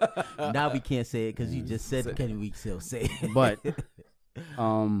 man. Now we can't say it because you just said, can we still say it? But,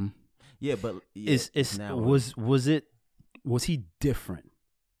 was he different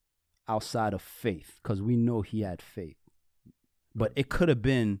outside of faith? Because we know he had faith. But it could have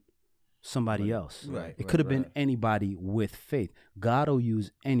been somebody else. Right. It could have been anybody with faith. God will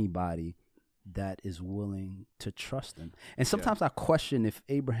use anybody that is willing to trust him. And sometimes I question if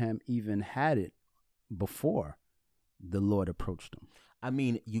Abraham even had it before the Lord approached him. I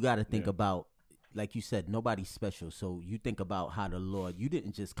mean, you got to think about, like you said, nobody's special. So you think about how you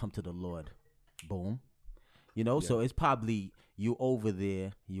didn't just come to the Lord, boom. So it's probably you over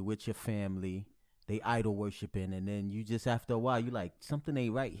there, you with your family, they idol worshiping, and then you just after a while you like something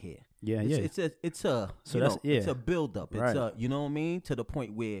ain't right here. It's a build up. Right. It's a, you know what I mean, to the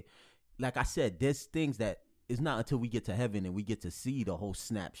point where, like I said, there's things that it's not until we get to heaven and we get to see the whole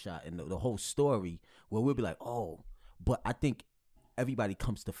snapshot and the whole story where we'll be like, oh. But I think everybody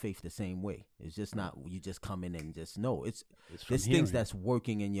comes to faith the same way. It's just not you just come in and just know. It's there's things that's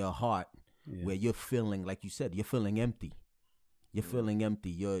working in your heart where you're feeling, like you said, you're feeling empty. You're feeling empty.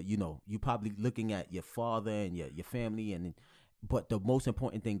 You're probably looking at your father and your family, but the most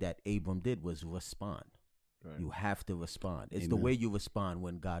important thing that Abram did was respond. Right. You have to respond. It's the way you respond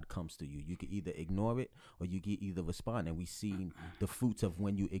when God comes to you. You can either ignore it or you can either respond. And we've seen the fruits of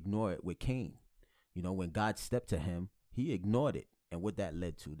when you ignore it with Cain. When God stepped to him, he ignored it. And what that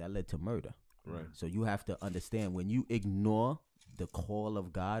led to murder. Right. So you have to understand when you ignore the call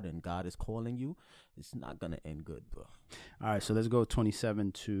of God and God is calling you, it's not going to end good, bro. All right, so let's go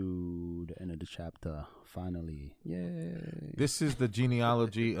 27 to the end of the chapter. Finally. Yay. This is the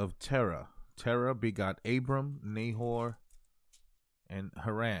genealogy of Terah. Terah begot Abram, Nahor, and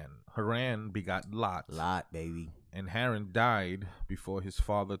Haran. Haran begot Lot. Lot, baby. And Haran died before his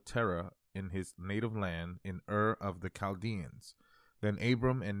father Terah in his native land in Ur of the Chaldeans. Then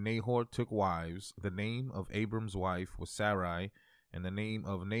Abram and Nahor took wives. The name of Abram's wife was Sarai, and the name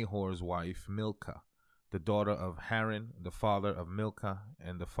of Nahor's wife Milcah, the daughter of Haran, the father of Milcah,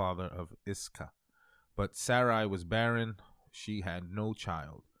 and the father of Iscah. But Sarai was barren, she had no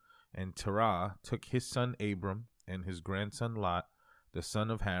child. And Terah took his son Abram, and his grandson Lot, the son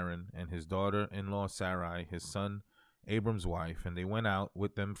of Haran, and his daughter-in-law Sarai, his son Abram's wife, and they went out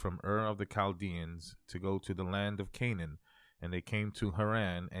with them from Ur of the Chaldeans to go to the land of Canaan, and they came to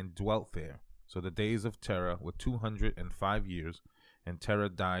Haran and dwelt there. So the days of Terah were 205 years, and Terah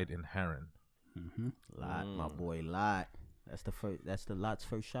died in Haran. Mm-hmm. Lot, my boy Lot. That's the first. That's the Lot's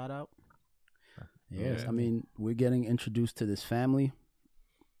first shout out. Yes, Yeah. I mean, we're getting introduced to this family.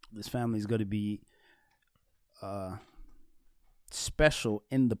 This family is going to be special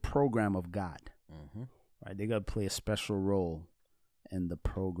in the program of God. Mm-hmm. Right? They're going to play a special role in the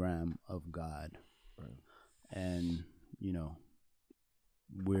program of God. Right. And, you know,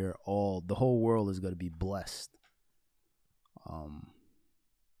 the whole world is going to be blessed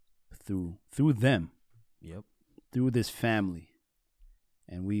through them, Yep. through this family.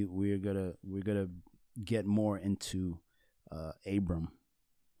 And we're gonna get more into Abram,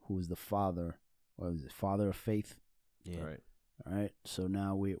 who is the father, father of faith. Yeah. Right. All right. So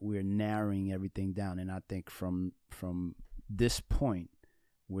now we're narrowing everything down, and I think from this point,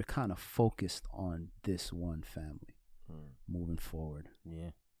 we're kind of focused on this one family moving forward.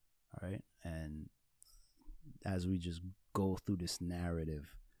 Yeah. All right. And as we just go through this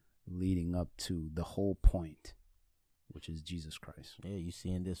narrative leading up to the whole point, which is Jesus Christ. Yeah, you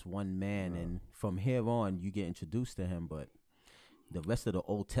seeing this one man, and from here on, you get introduced to him. But the rest of the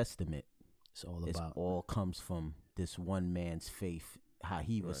Old Testament, It's all it's about all comes from this one man's faith, how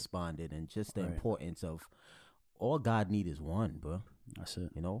he Right. responded, and just the Right. importance of all God need is one, bro. that's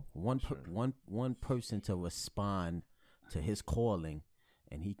it. You know, one person to respond to his calling,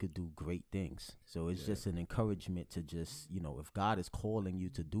 and he could do great things. So it's just an encouragement to just, you know, if God is calling you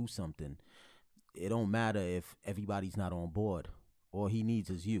to do something, it don't matter if everybody's not on board. All he needs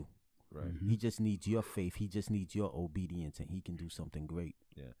is you. Right. Mhm. He just needs your faith. He just needs your obedience, and he can do something great.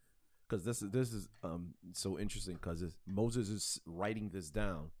 Yeah. Because this is so interesting because Moses is writing this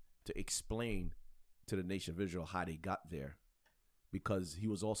down to explain to the nation of Israel how they got there, because he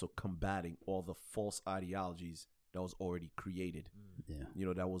was also combating all the false ideologies that was already created. Yeah. You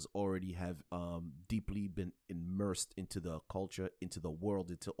know, that was already have deeply been immersed into the culture, into the world,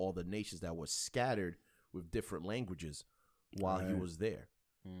 into all the nations that were scattered with different languages while he Right. was there.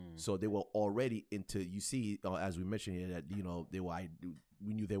 So they were already into, you see, as we mentioned here, that, you know,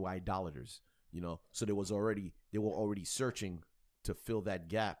 we knew they were idolaters, you know, so they were already searching to fill that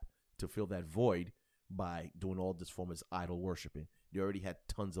gap, to fill that void by doing all this form of idol worshiping. They already had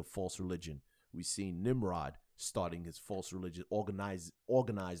tons of false religion. We've seen Nimrod starting his false religion,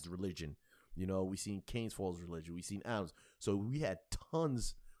 organized religion. You know, we've seen Cain's false religion. We've seen Adam's. So we had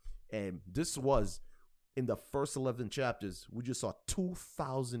tons, and this was in the first 11 chapters. We just saw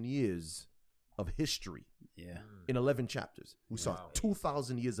 2,000 years of history Yeah. in 11 chapters. We saw Wow.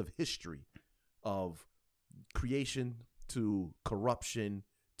 2,000 years of history, of creation to corruption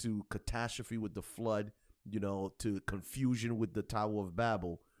to catastrophe with the flood, you know, to confusion with the Tower of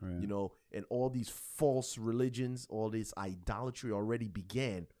Babel, Right. you know, and all these false religions, all this idolatry already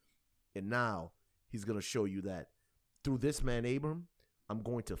began. And now he's going to show you that through this man, Abram, I'm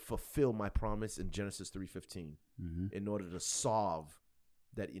going to fulfill my promise in Genesis 3:15 Mm-hmm. in order to solve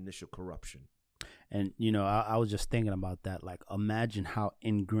that initial corruption. And, you know, I was just thinking about that. Like, imagine how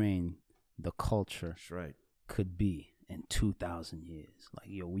ingrained the culture That's right. could be in 2,000 years. Like,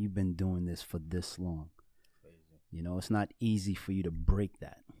 yo, we've been doing this for this long. You know, it's not easy for you to break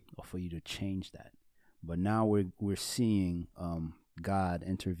that or for you to change that. But now we're seeing God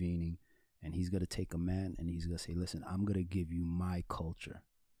intervening, and he's going to take a man and he's going to say, listen, I'm going to give you my culture.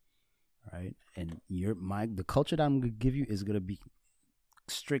 Right? And the culture that I'm going to give you is going to be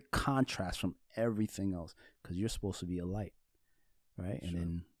strict contrast from everything else, because you're supposed to be a light. Right? And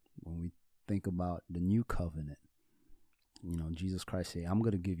then when we think about the new covenant, you know, Jesus Christ say, I'm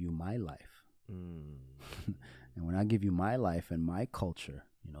going to give you my life. And when I give you my life and my culture,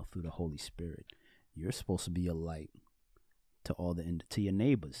 you know, through the Holy Spirit, you're supposed to be a light to to your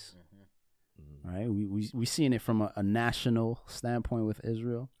neighbors. Right? We seeing it from a national standpoint with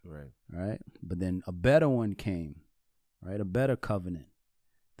Israel. Right. Right? But then a better one came, right? A better covenant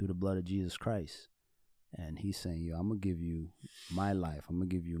through the blood of Jesus Christ. And he's saying, yo, I'm going to give you my life. I'm going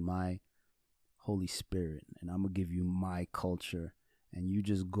to give you my Holy Spirit, and I'm going to give you my culture. And you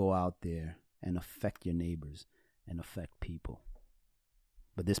just go out there and affect your neighbors and affect people.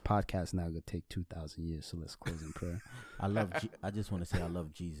 But this podcast now gonna take 2,000 years, so let's close in prayer. I just want to say I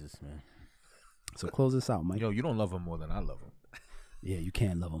love Jesus, man. So close this out, Mike. Yo, you don't love him more than I love him. Yeah, you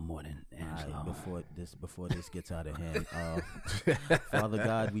can't love him more than All Angelo. right, before this gets out of hand, Father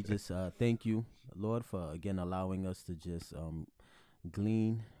God, we just thank you, Lord, for again allowing us to just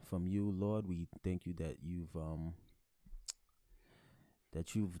glean from you, Lord. We thank you that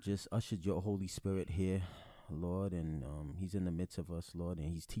you've just ushered your Holy Spirit here, Lord, and he's in the midst of us, Lord, and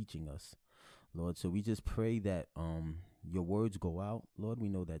he's teaching us, Lord. So we just pray that your words go out, Lord. We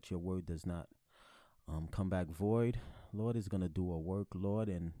know that your word does not come back void. Lord is going to do a work, Lord,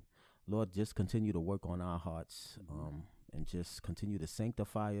 and Lord, just continue to work on our hearts, and just continue to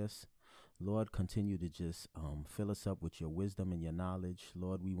sanctify us. Lord, continue to just fill us up with your wisdom and your knowledge.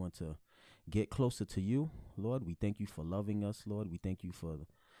 Lord, we want to get closer to you. Lord, we thank you for loving us. Lord, we thank you for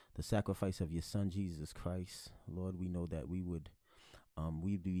the sacrifice of your son, Jesus Christ. Lord, we know that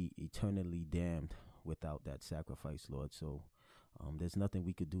we'd be eternally damned without that sacrifice, Lord. So there's nothing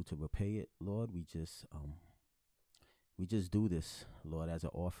we could do to repay it, Lord. We just do this, Lord, as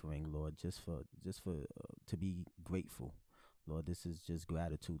an offering, Lord, just for to be grateful, Lord. This is just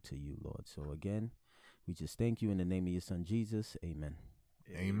gratitude to you, Lord. So again, we just thank you in the name of your son Jesus. Amen.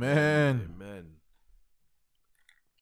 Amen.